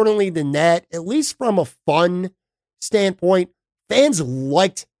more importantly than that, at least from a fun standpoint, fans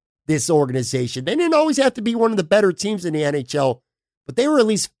liked this organization. They didn't always have to be one of the better teams in the NHL, but they were at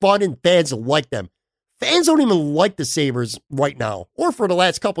least fun and fans liked them. Fans don't even like the Sabres right now or for the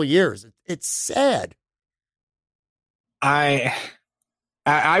last couple of years. It's sad. I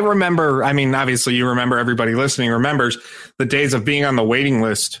remember, I mean, obviously you remember, everybody listening remembers the days of being on the waiting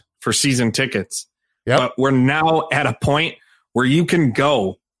list for season tickets. Yep. But we're now at a point where you can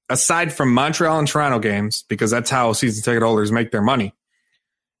go, aside from Montreal and Toronto games, because that's how season ticket holders make their money.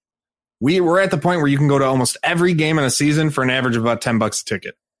 We're at the point where you can go to almost every game in a season for an average of about $10 a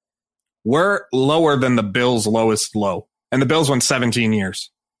ticket. We're lower than the Bills' lowest low. And the Bills went 17 years.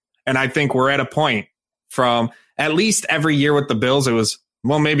 And I think we're at a point from at least every year with the Bills, it was,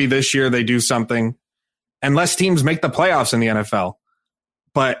 well, maybe this year they do something. Unless teams make the playoffs in the NFL.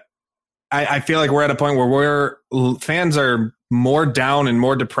 But I feel like we're at a point where fans are more down and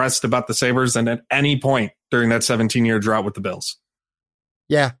more depressed about the Sabres than at any point during that 17-year drought with the Bills.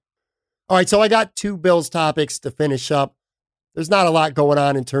 Yeah. All right, so I got 2 Bills topics to finish up. There's not a lot going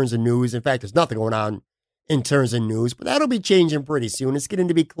on in terms of news. In fact, there's nothing going on in terms of news, but that'll be changing pretty soon. It's getting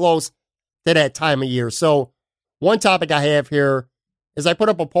to be close to that time of year. So one topic I have here is I put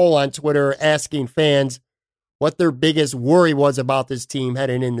up a poll on Twitter asking fans what their biggest worry was about this team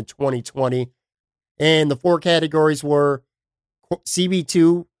heading into 2020. And the 4 categories were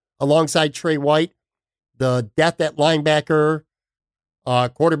CB2 alongside Trey White, the death at linebacker,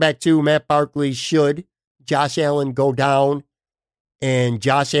 quarterback 2, Matt Barkley should Josh Allen go down, and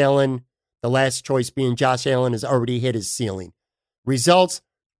Josh Allen, the last choice being Josh Allen has already hit his ceiling. Results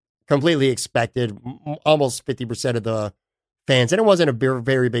completely expected, almost 50% of the fans, and it wasn't a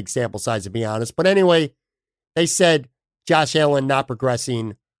very big sample size to be honest, but anyway, they said Josh Allen not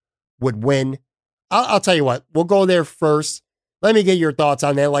progressing would win. I'll tell you what, we'll go there first. Let me get your thoughts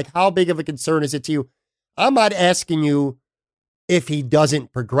on that. Like, how big of a concern is it to you? I'm not asking you if he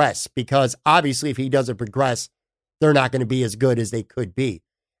doesn't progress, because obviously if he doesn't progress, they're not going to be as good as they could be.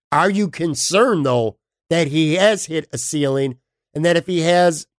 Are you concerned, though, that he has hit a ceiling and that if he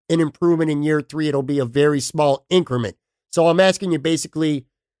has an improvement in year 3, it'll be a very small increment? So I'm asking you basically,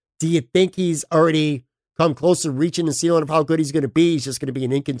 do you think he's already come close to reaching the ceiling of how good he's going to be? He's just going to be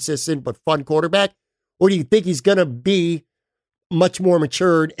an inconsistent but fun quarterback? Or do you think he's going to be much more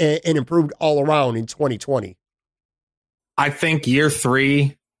matured and improved all around in 2020? I think year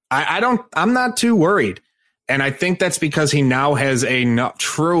 3, I'm not too worried. And I think that's because he now has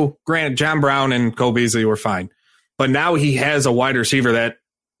granted, John Brown and Cole Beasley were fine, but now he has a wide receiver that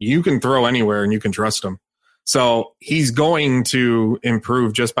you can throw anywhere and you can trust him. So he's going to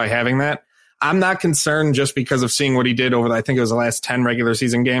improve just by having that. I'm not concerned just because of seeing what he did over, I think it was the last 10 regular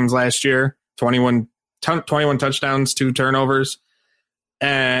season games last year, 21 touchdowns, 2 turnovers.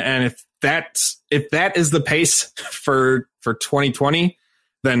 And if that is the pace for 2020,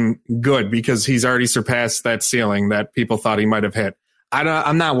 then good, because he's already surpassed that ceiling that people thought he might have hit.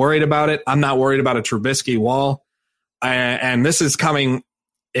 I'm not worried about it. I'm not worried about a Trubisky wall. And this is coming.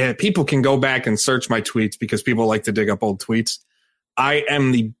 People can go back and search my tweets because people like to dig up old tweets. I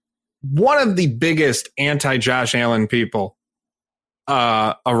am one of the biggest anti-Josh Allen people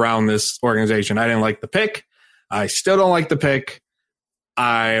around this organization. I didn't like the pick. I still don't like the pick.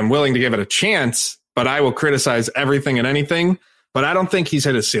 I am willing to give it a chance, but I will criticize everything and anything. But I don't think he's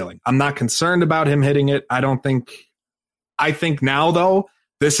hit his ceiling. I'm not concerned about him hitting it. I think now, though,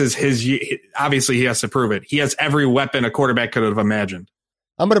 this is his year. Obviously, he has to prove it. He has every weapon a quarterback could have imagined.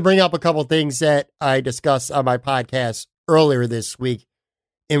 I'm going to bring up a couple things that I discussed on my podcast earlier this week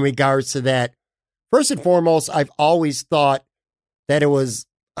in regards to that. First and foremost, I've always thought that it was,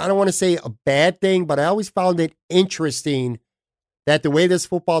 I don't want to say a bad thing, but I always found it interesting that the way this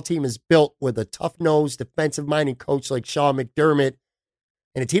football team is built with a tough-nosed, defensive-minded coach like Sean McDermott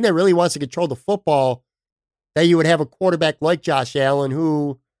and a team that really wants to control the football, that you would have a quarterback like Josh Allen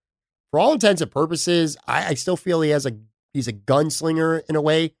who, for all intents and purposes, I still feel he's a gunslinger in a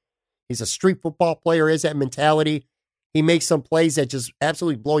way. He's a street football player, has that mentality. He makes some plays that just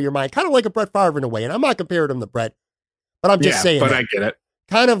absolutely blow your mind, kind of like a Brett Favre in a way. And I'm not comparing him to Brett, but I'm just saying. But I get it.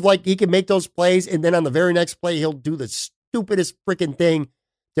 Kind of like he can make those plays, and then on the very next play, he'll do the stupidest freaking thing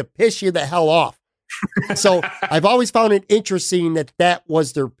to piss you the hell off. So I've always found it interesting that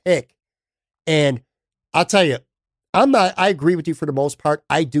was their pick. And I'll tell you, I agree with you for the most part.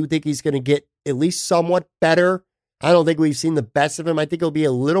 I do think he's going to get at least somewhat better. I don't think we've seen the best of him. I think he'll be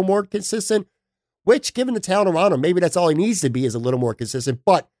a little more consistent, which, given the talent around him, maybe that's all he needs to be, is a little more consistent.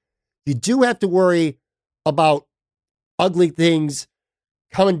 But you do have to worry about ugly things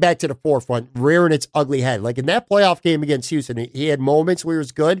coming back to the forefront, rearing its ugly head. Like in that playoff game against Houston, he had moments where he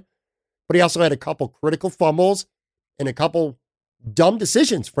was good, but he also had a couple critical fumbles and a couple dumb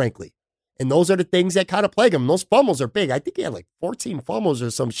decisions, frankly. And those are the things that kind of plague him. Those fumbles are big. I think he had like 14 fumbles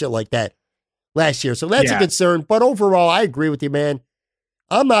or some shit like that last year. So that's a concern. But overall, I agree with you, man.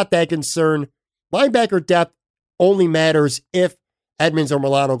 I'm not that concerned. Linebacker depth only matters if Edmonds or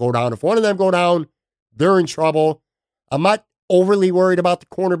Milano go down. If one of them go down, they're in trouble. I'm not overly worried about the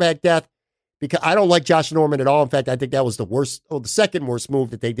cornerback depth because I don't like Josh Norman at all. In fact, I think that was the second worst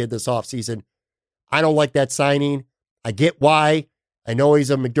move that they did this offseason. I don't like that signing. I get why. I know he's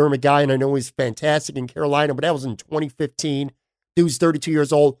a McDermott guy, and I know he's fantastic in Carolina, but that was in 2015. Dude's 32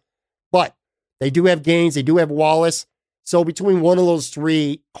 years old. But they do have Gaines. They do have Wallace. So between one of those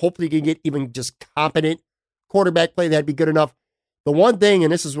three, hopefully you can get even just competent quarterback play. That'd be good enough. The one thing,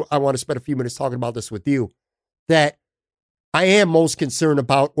 and this is, I want to spend a few minutes talking about this with you, that I am most concerned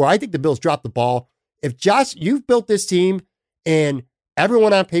about, or I think the Bills dropped the ball. If Josh, you've built this team and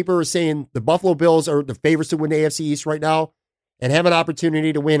everyone on paper is saying the Buffalo Bills are the favorites to win the AFC East right now and have an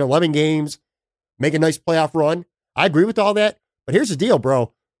opportunity to win 11 games, make a nice playoff run. I agree with all that. But here's the deal,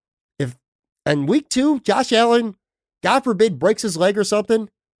 bro. If in week 2, Josh Allen, God forbid, breaks his leg or something,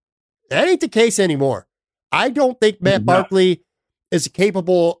 that ain't the case anymore. I don't think Matt Barkley is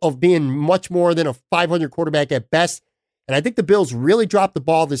capable of being much more than a 500 quarterback at best. And I think the Bills really dropped the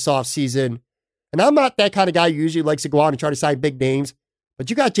ball this offseason. And I'm not that kind of guy who usually likes to go out and try to sign big names. But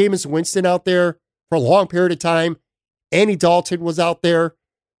you got Jameis Winston out there for a long period of time. Andy Dalton was out there.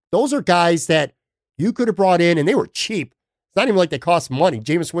 Those are guys that you could have brought in, and they were cheap. It's not even like they cost money.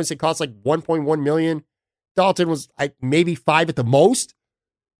 Jameis Winston cost like $1.1 million. Dalton was maybe $5 million at the most.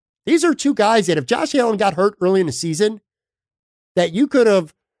 These are two guys that if Josh Allen got hurt early in the season, that you could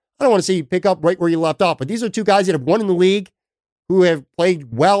have, I don't want to say you pick up right where you left off, but these are two guys that have won in the league, who have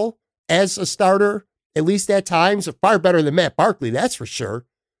played well as a starter, at least at times, far better than Matt Barkley, that's for sure.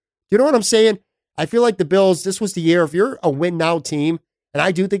 You know what I'm saying? I feel like the Bills, this was the year, if you're a win-now team, and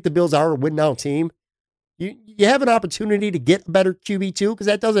I do think the Bills are a win-now team, you have an opportunity to get a better QB2, because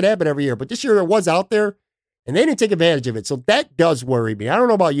that doesn't happen every year. But this year it was out there, and they didn't take advantage of it. So that does worry me. I don't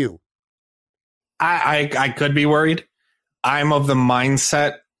know about you. I could be worried. I'm of the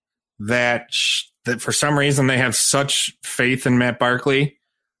mindset that for some reason they have such faith in Matt Barkley,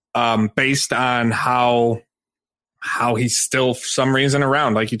 based on how he's still for some reason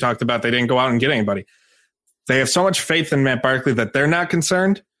around. Like you talked about, they didn't go out and get anybody. They have so much faith in Matt Barkley that they're not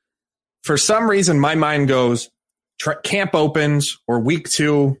concerned. For some reason, my mind goes, camp opens or week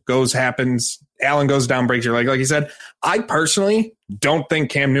 2 happens. Allen goes down, breaks your leg. Like you said, I personally don't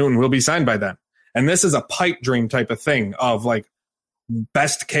think Cam Newton will be signed by then. And this is a pipe dream type of thing of like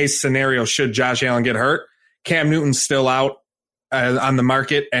best case scenario. Should Josh Allen get hurt, Cam Newton's still out on the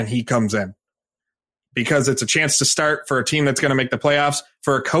market and he comes in because it's a chance to start for a team that's going to make the playoffs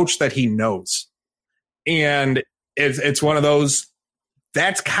for a coach that he knows. And it's one of those,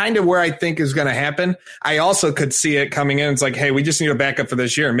 that's kind of where I think is going to happen. I also could see it coming in. It's like, hey, we just need a backup for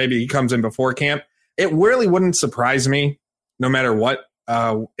this year. And maybe he comes in before camp. It really wouldn't surprise me no matter what,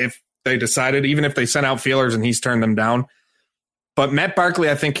 if they decided, even if they sent out feelers and he's turned them down. But Matt Barkley,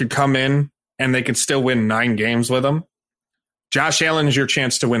 I think, could come in and they could still win 9 games with him. Josh Allen is your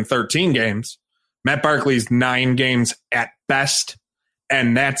chance to win 13 games. Matt Barkley's 9 games at best.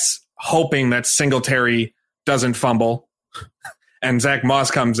 And that's hoping that Singletary doesn't fumble. And Zach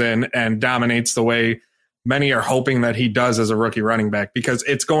Moss comes in and dominates the way many are hoping that he does as a rookie running back, because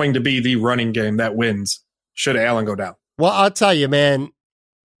it's going to be the running game that wins should Allen go down. Well, I'll tell you, man,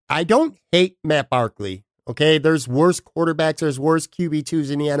 I don't hate Matt Barkley. Okay, there's worse quarterbacks, there's worse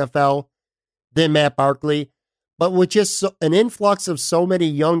QB2s in the NFL than Matt Barkley. But with just an influx of so many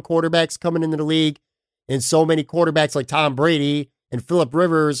young quarterbacks coming into the league and so many quarterbacks like Tom Brady and Phillip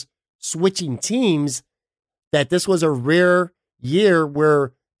Rivers switching teams, that this was a rare year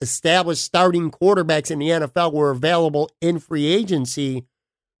where established starting quarterbacks in the NFL were available in free agency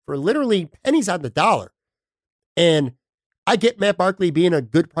for literally pennies on the dollar. And I get Matt Barkley being a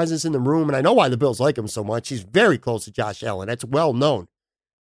good presence in the room, and I know why the Bills like him so much. He's very close to Josh Allen. That's well known.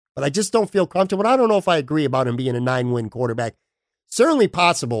 But I just don't feel comfortable. I don't know if I agree about him being a 9-win quarterback. Certainly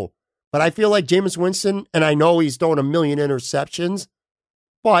possible, but I feel like Jameis Winston, and I know he's throwing a million interceptions,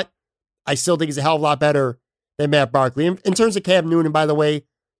 but I still think he's a hell of a lot better than Matt Barkley. In terms of Cam Newton, by the way,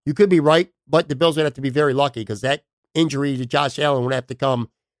 you could be right, but the Bills would have to be very lucky because that injury to Josh Allen would have to come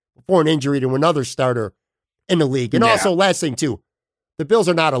before an injury to another starter in the league. And also, last thing too, the Bills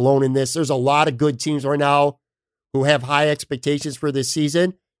are not alone in this. There's a lot of good teams right now who have high expectations for this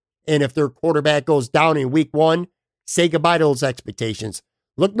season. And if their quarterback goes down in week 1, say goodbye to those expectations.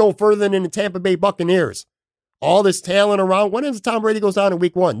 Look no further than the Tampa Bay Buccaneers. All this talent around. What if Tom Brady goes down in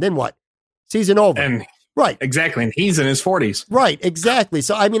week 1? Then what? Season over. And right. Exactly. And he's in his 40s. Right. Exactly.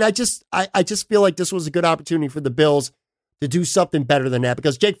 So, I mean, I just feel like this was a good opportunity for the Bills to do something better than that,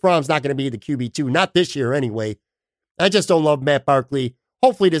 because Jake Fromm's not going to be the QB2, not this year anyway. I just don't love Matt Barkley.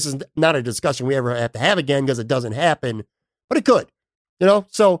 Hopefully this is not a discussion we ever have to have again, because it doesn't happen, but it could,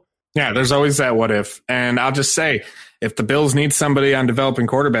 so. Yeah, there's always that what if. And I'll just say, if the Bills need somebody on developing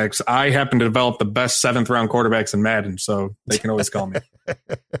quarterbacks, I happen to develop the best 7th-round quarterbacks in Madden, so they can always call me.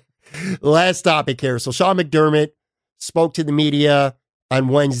 Last topic here. So Sean McDermott spoke to the media on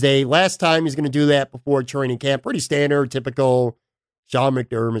Wednesday. Last time he's going to do that before training camp. Pretty standard, typical Sean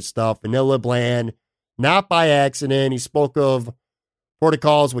McDermott stuff. Vanilla bland, not by accident. He spoke of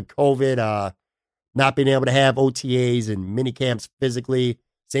protocols with COVID, not being able to have OTAs and mini camps physically.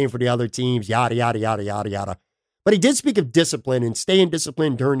 Same for the other teams, yada, yada, yada, yada, yada. But he did speak of discipline and staying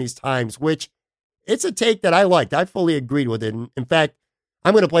disciplined during these times, which it's a take that I liked. I fully agreed with it. And in fact,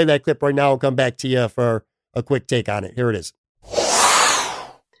 I'm going to play that clip right now and come back to you for a quick take on it. Here it is.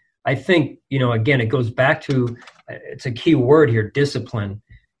 I think, again, it goes back to, it's a key word here, discipline.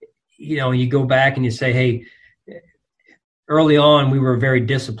 You go back and you say, hey, early on, we were very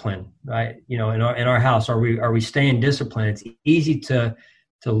disciplined, right? In our house, are we staying disciplined? It's easy to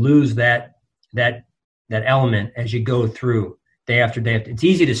lose that element as you go through day after day. It's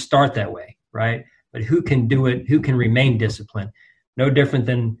easy to start that way, right? But who can do it? Who can remain disciplined? No different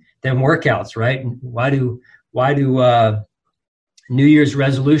than workouts, right? Why do New Year's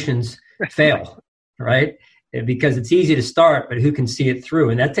resolutions fail, right? Because it's easy to start, but who can see it through?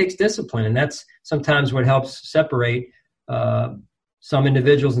 And that takes discipline, and that's sometimes what helps separate some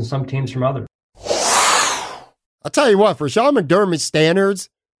individuals and some teams from others. I'll tell you what, for Sean McDermott's standards,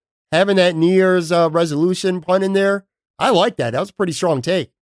 having that New Year's resolution pun in there, I like that. That was a pretty strong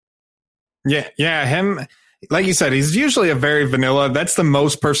take. Yeah, him, like you said, he's usually a very vanilla. That's the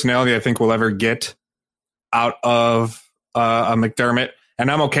most personality I think we'll ever get out of a McDermott. And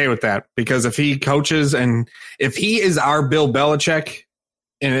I'm okay with that, because if he coaches and if he is our Bill Belichick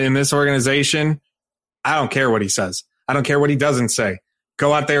in this organization, I don't care what he says. I don't care what he doesn't say.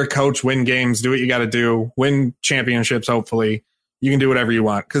 Go out there, coach, win games, do what you got to do, win championships, hopefully. You can do whatever you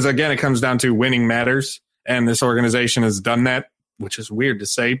want. Because, again, it comes down to winning matters, and this organization has done that, which is weird to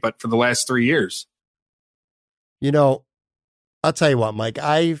say, but for the last 3 years. You know, I'll tell you what, Mike,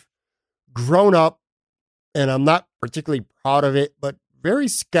 I've grown up, and I'm not particularly proud of it, but very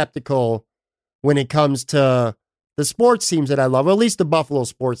skeptical when it comes to the sports teams that I love, or at least the Buffalo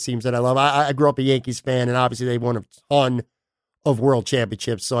sports teams that I love. I grew up a Yankees fan, and obviously they won a ton of world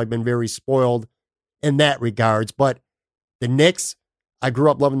championships, so I've been very spoiled in that regards. But the Knicks, I grew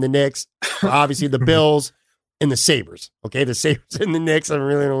up loving the Knicks. Obviously the Bills and the Sabres. Okay, the Sabres and the Knicks, I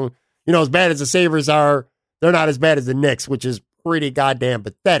really don't, as bad as the Sabres are, they're not as bad as the Knicks, which is pretty goddamn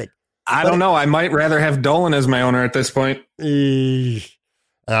pathetic. I don't know. I might rather have Dolan as my owner at this point.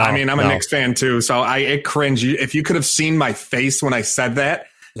 I mean, I'm a Knicks fan too, so it cringe. If you could have seen my face when I said that,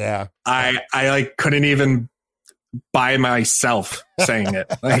 yeah, I like couldn't even by myself saying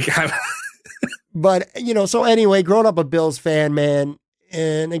it. But so anyway, growing up a Bills fan, man,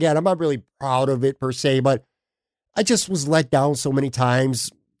 and again, I'm not really proud of it per se, but I just was let down so many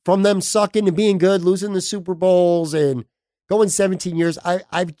times from them sucking and being good, losing the Super Bowls and going 17 years.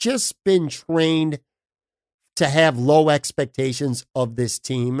 I've just been trained to have low expectations of this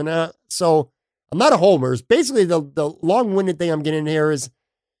team. And so I'm not a homer. Basically, the long-winded thing I'm getting here is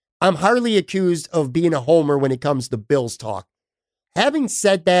I'm hardly accused of being a homer when it comes to Bills talk. Having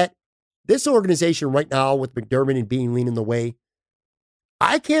said that, this organization right now with McDermott and Beane leading the way,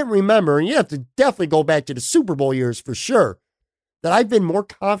 I can't remember, and you have to definitely go back to the Super Bowl years for sure, that I've been more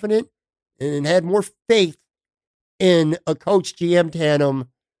confident and had more faith in a coach GM tandem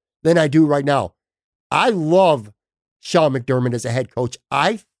than I do right now. I love Sean McDermott as a head coach.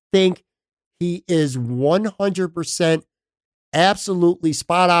 I think he is 100% absolutely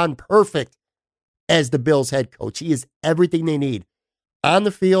spot on perfect as the Bills head coach. He is everything they need on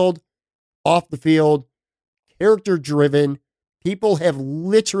the field, off the field, character driven. People have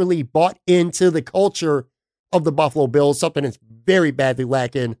literally bought into the culture of the Buffalo Bills, something that's very badly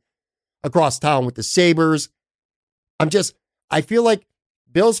lacking across town with the Sabres. I feel like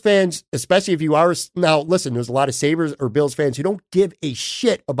Bills fans, especially if you are, now listen, there's a lot of Sabres or Bills fans who don't give a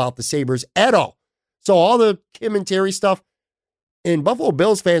shit about the Sabres at all. So all the Kim and Terry stuff, in Buffalo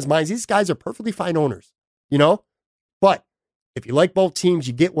Bills fans' minds, these guys are perfectly fine owners, But if you like both teams,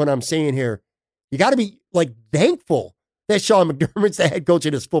 you get what I'm saying here. You got to be thankful that Sean McDermott's the head coach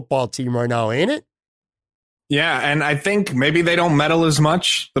of this football team right now, ain't it? Yeah, and I think maybe they don't meddle as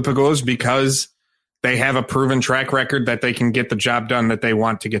much, the Pagoos, because they have a proven track record that they can get the job done that they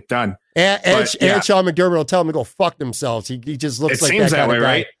want to get done. And Sean McDermott will tell them to go fuck themselves. He just looks like that seems that kind way, of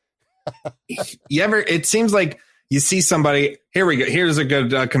guy. Right? It seems like you see somebody, here we go. Here's a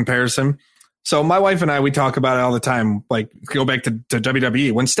good comparison. So my wife and I, we talk about it all the time. Go back to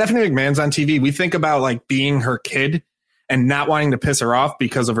WWE. When Stephanie McMahon's on TV, we think about being her kid and not wanting to piss her off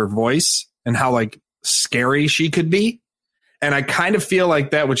because of her voice and how scary she could be. And I kind of feel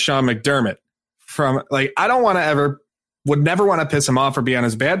like that with Sean McDermott. I don't want to would never want to piss him off or be on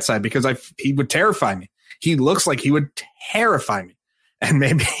his bad side because he would terrify me. He looks like he would terrify me. And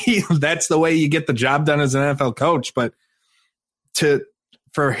maybe that's the way you get the job done as an NFL coach. But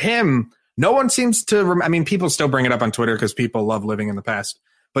for him, no one seems to, people still bring it up on Twitter because people love living in the past,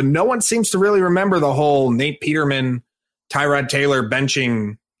 but no one seems to really remember the whole Nate Peterman, Tyrod Taylor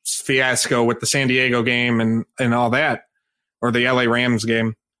benching fiasco with the San Diego game and all that, or the LA Rams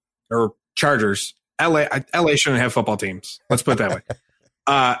game or Chargers. LA shouldn't have football teams. Let's put it that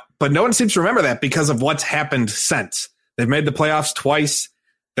way. But no one seems to remember that because of what's happened since. They've made the playoffs twice.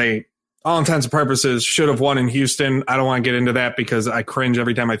 They, all intents and purposes, should have won in Houston. I don't want to get into that because I cringe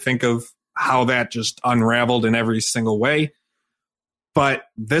every time I think of how that just unraveled in every single way. But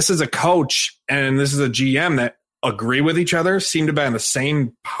this is a coach and this is a GM that agree with each other, seem to be on the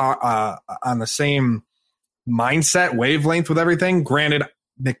same mindset, wavelength with everything. Granted,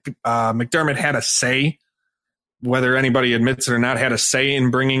 McDermott had a say, whether anybody admits it or not, had a say in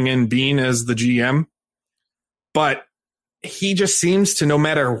bringing in Beane as the GM. But he just seems to, no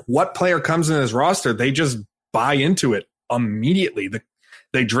matter what player comes in his roster, they just buy into it immediately.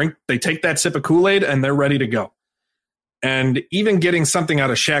 They take that sip of Kool-Aid and they're ready to go. And even getting something out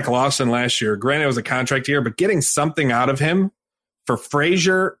of Shaq Lawson last year, granted it was a contract year, but getting something out of him for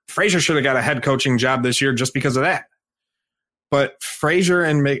Frazier should have got a head coaching job this year just because of that. But Frazier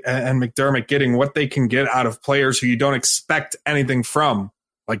and McDermott getting what they can get out of players who you don't expect anything from,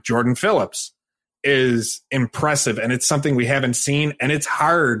 like Jordan Phillips, is impressive. And it's something we haven't seen. And it's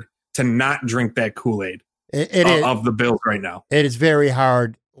hard to not drink that Kool-Aid of the Bills right now. It is very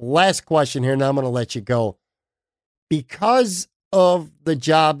hard. Last question here, and I'm going to let you go. Because of the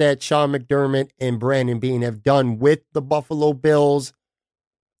job that Sean McDermott and Brandon Beane have done with the Buffalo Bills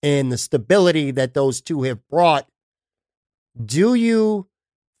and the stability that those two have brought, do you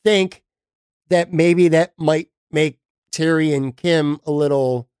think that maybe that might make Terry and Kim a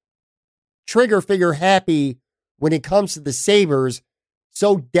little trigger figure happy when it comes to the Sabres,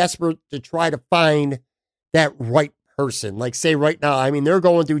 so desperate to try to find that right person? Like, say right now, I mean, they're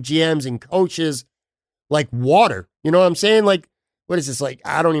going through GMs and coaches like water. You know what I'm saying? Like, what is this? Like,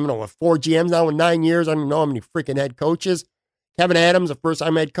 I don't even know, 4 GMs now in 9 years. I don't know how many freaking head coaches. Kevin Adams, a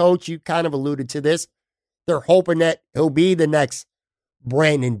first-time head coach, you kind of alluded to this. They're hoping that he'll be the next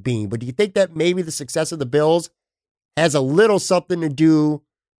Brandon Beane. But do you think that maybe the success of the Bills has a little something to do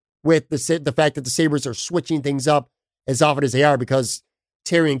with the fact that the Sabres are switching things up as often as they are because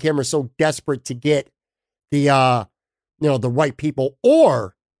Terry and Kim are so desperate to get the the right people?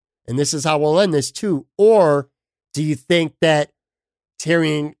 Or, and this is how we'll end this too, or do you think that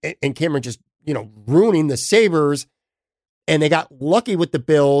Terry and Kim are just, ruining the Sabres and they got lucky with the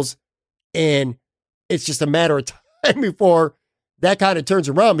Bills and it's just a matter of time before that kind of turns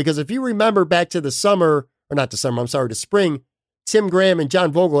around? Because if you remember back to the spring, Tim Graham and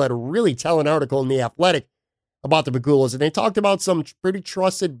John Vogel had a really telling article in The Athletic about the Pegulas, and they talked about some pretty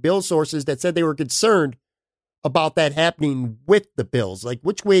trusted Bill sources that said they were concerned about that happening with the Bills. Like,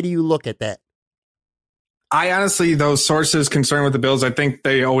 which way do you look at that? I honestly, those sources concerned with the Bills, I think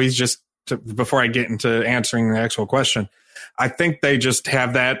they always before I get into answering the actual question, I think they just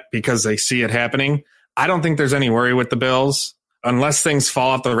have that because they see it happening. I don't think there's any worry with the Bills unless things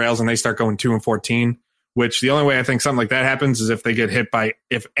fall off the rails and they start going 2-14, which the only way I think something like that happens is if they get hit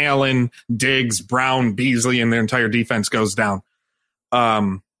if Allen, Diggs, Brown, Beasley, and their entire defense goes down.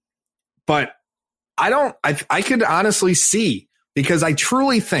 But I could honestly see, because I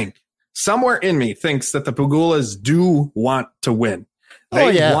truly think somewhere in me thinks that the Pegulas do want to win.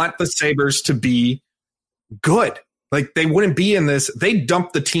 They want the Sabres to be good. Like, they wouldn't be in this. They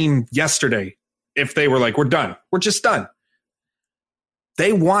dumped the team yesterday if they were like, we're done. We're just done.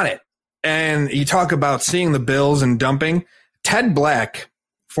 They want it. And you talk about seeing the Bills and dumping. Ted Black,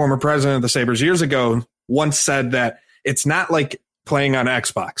 former president of the Sabres years ago, once said that it's not like playing on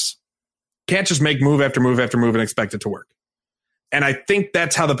Xbox. Can't just make move after move after move and expect it to work. And I think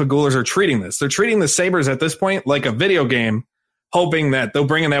that's how the Pegulas are treating this. They're treating the Sabres at this point like a video game, hoping that they'll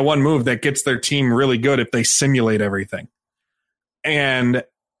bring in that one move that gets their team really good if they simulate everything. And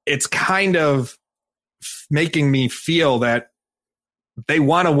it's kind of making me feel that they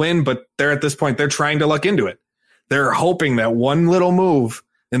want to win, but they're at this point, they're trying to luck into it. They're hoping that one little move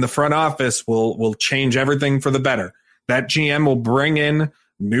in the front office will change everything for the better. That GM will bring in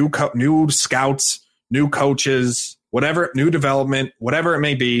new scouts, new coaches, whatever, new development, whatever it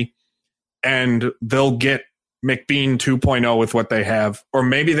may be, and they'll get McBean 2.0 with what they have. Or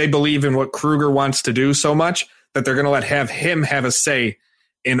maybe they believe in what Kruger wants to do so much that they're going to have him have a say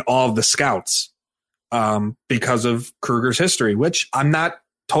in all of the scouts because of Kruger's history, which I'm not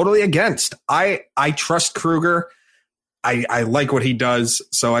totally against. I trust Kruger. I like what he does,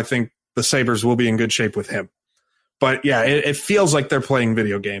 so I think the Sabres will be in good shape with him. But yeah, it feels like they're playing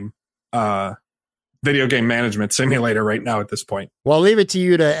video game management simulator right now at this point. Well, I'll leave it to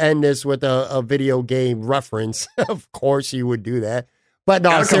you to end this with a video game reference. Of course you would do that. But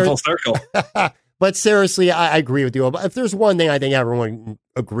no, full circle. But seriously, I agree with you. If there's one thing I think everyone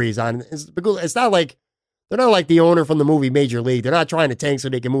agrees on, it's not like they're not like the owner from the movie Major League. They're not trying to tank so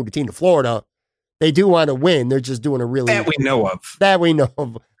they can move the team to Florida. They do want to win. They're just doing a really that we know of.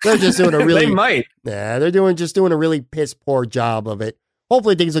 They're just doing a really they might. Yeah, they're doing a really piss poor job of it.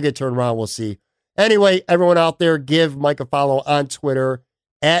 Hopefully things will get turned around. We'll see. Anyway, everyone out there, give Mike a follow on Twitter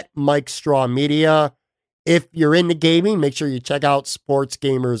at Mike Straw Media. If you're into gaming, make sure you check out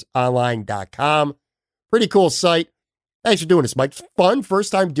sportsgamersonline.com. Pretty cool site. Thanks for doing this, Mike. Fun.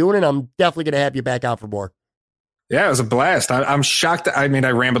 First time doing it. I'm definitely going to have you back out for more. Yeah, it was a blast. I'm shocked. I mean, I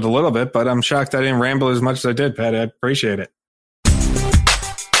rambled a little bit, but I'm shocked I didn't ramble as much as I did, Pat. I appreciate it.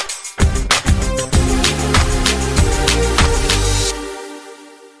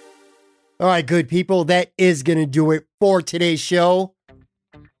 All right, good people. That is going to do it for today's show.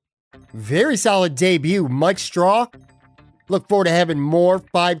 Very solid debut, Mike Straw. Look forward to having more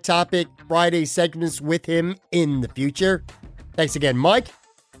 5-topic Friday segments with him in the future. Thanks again, Mike.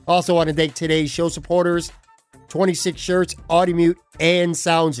 Also want to thank today's show supporters, 26 Shirts, Audimute, and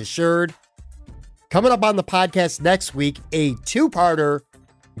Sounds Assured. Coming up on the podcast next week, a two-parter,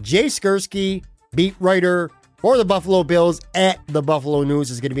 Jay Skursky, beat writer for the Buffalo Bills at the Buffalo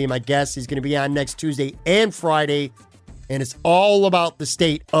News, is going to be my guest. He's going to be on next Tuesday and Friday, and it's all about the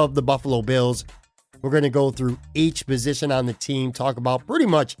state of the Buffalo Bills. We're going to go through each position on the team, talk about pretty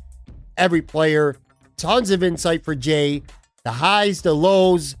much every player. Tons of insight for Jay, the highs, the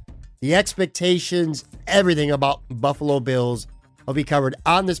lows, the expectations, everything about Buffalo Bills will be covered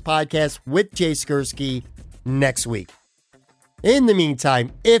on this podcast with Jay Skursky next week. In the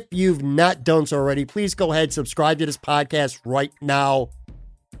meantime, if you've not done so already, please go ahead, subscribe to this podcast right now.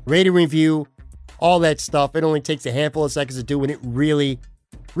 Rate and review, all that stuff. It only takes a handful of seconds to do, and it really,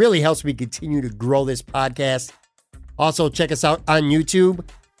 really helps me continue to grow this podcast. Also, check us out on YouTube,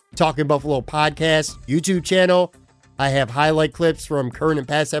 Talking Buffalo Podcast YouTube channel. I have highlight clips from current and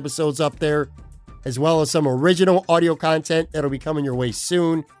past episodes up there, as well as some original audio content that'll be coming your way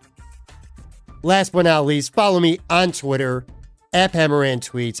soon. Last but not least, follow me on Twitter,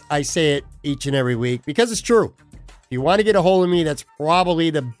 @HammerandTweets. I say it each and every week because it's true. If you want to get a hold of me, that's probably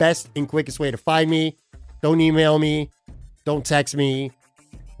the best and quickest way to find me. Don't email me. Don't text me.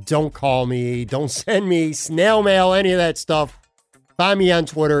 Don't call me. Don't send me snail mail, any of that stuff. Find me on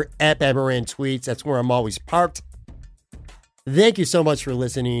Twitter, @HammerandTweets. That's where I'm always parked. Thank you so much for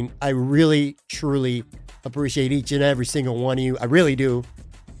listening. I really, truly appreciate each and every single one of you. I really do.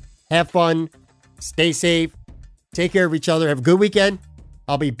 Have fun. Stay safe. Take care of each other. Have a good weekend.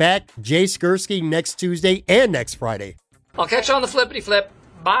 I'll be back, Jay Skursky, next Tuesday and next Friday. I'll catch you on the flippity flip.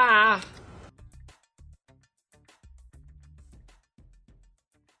 Bye.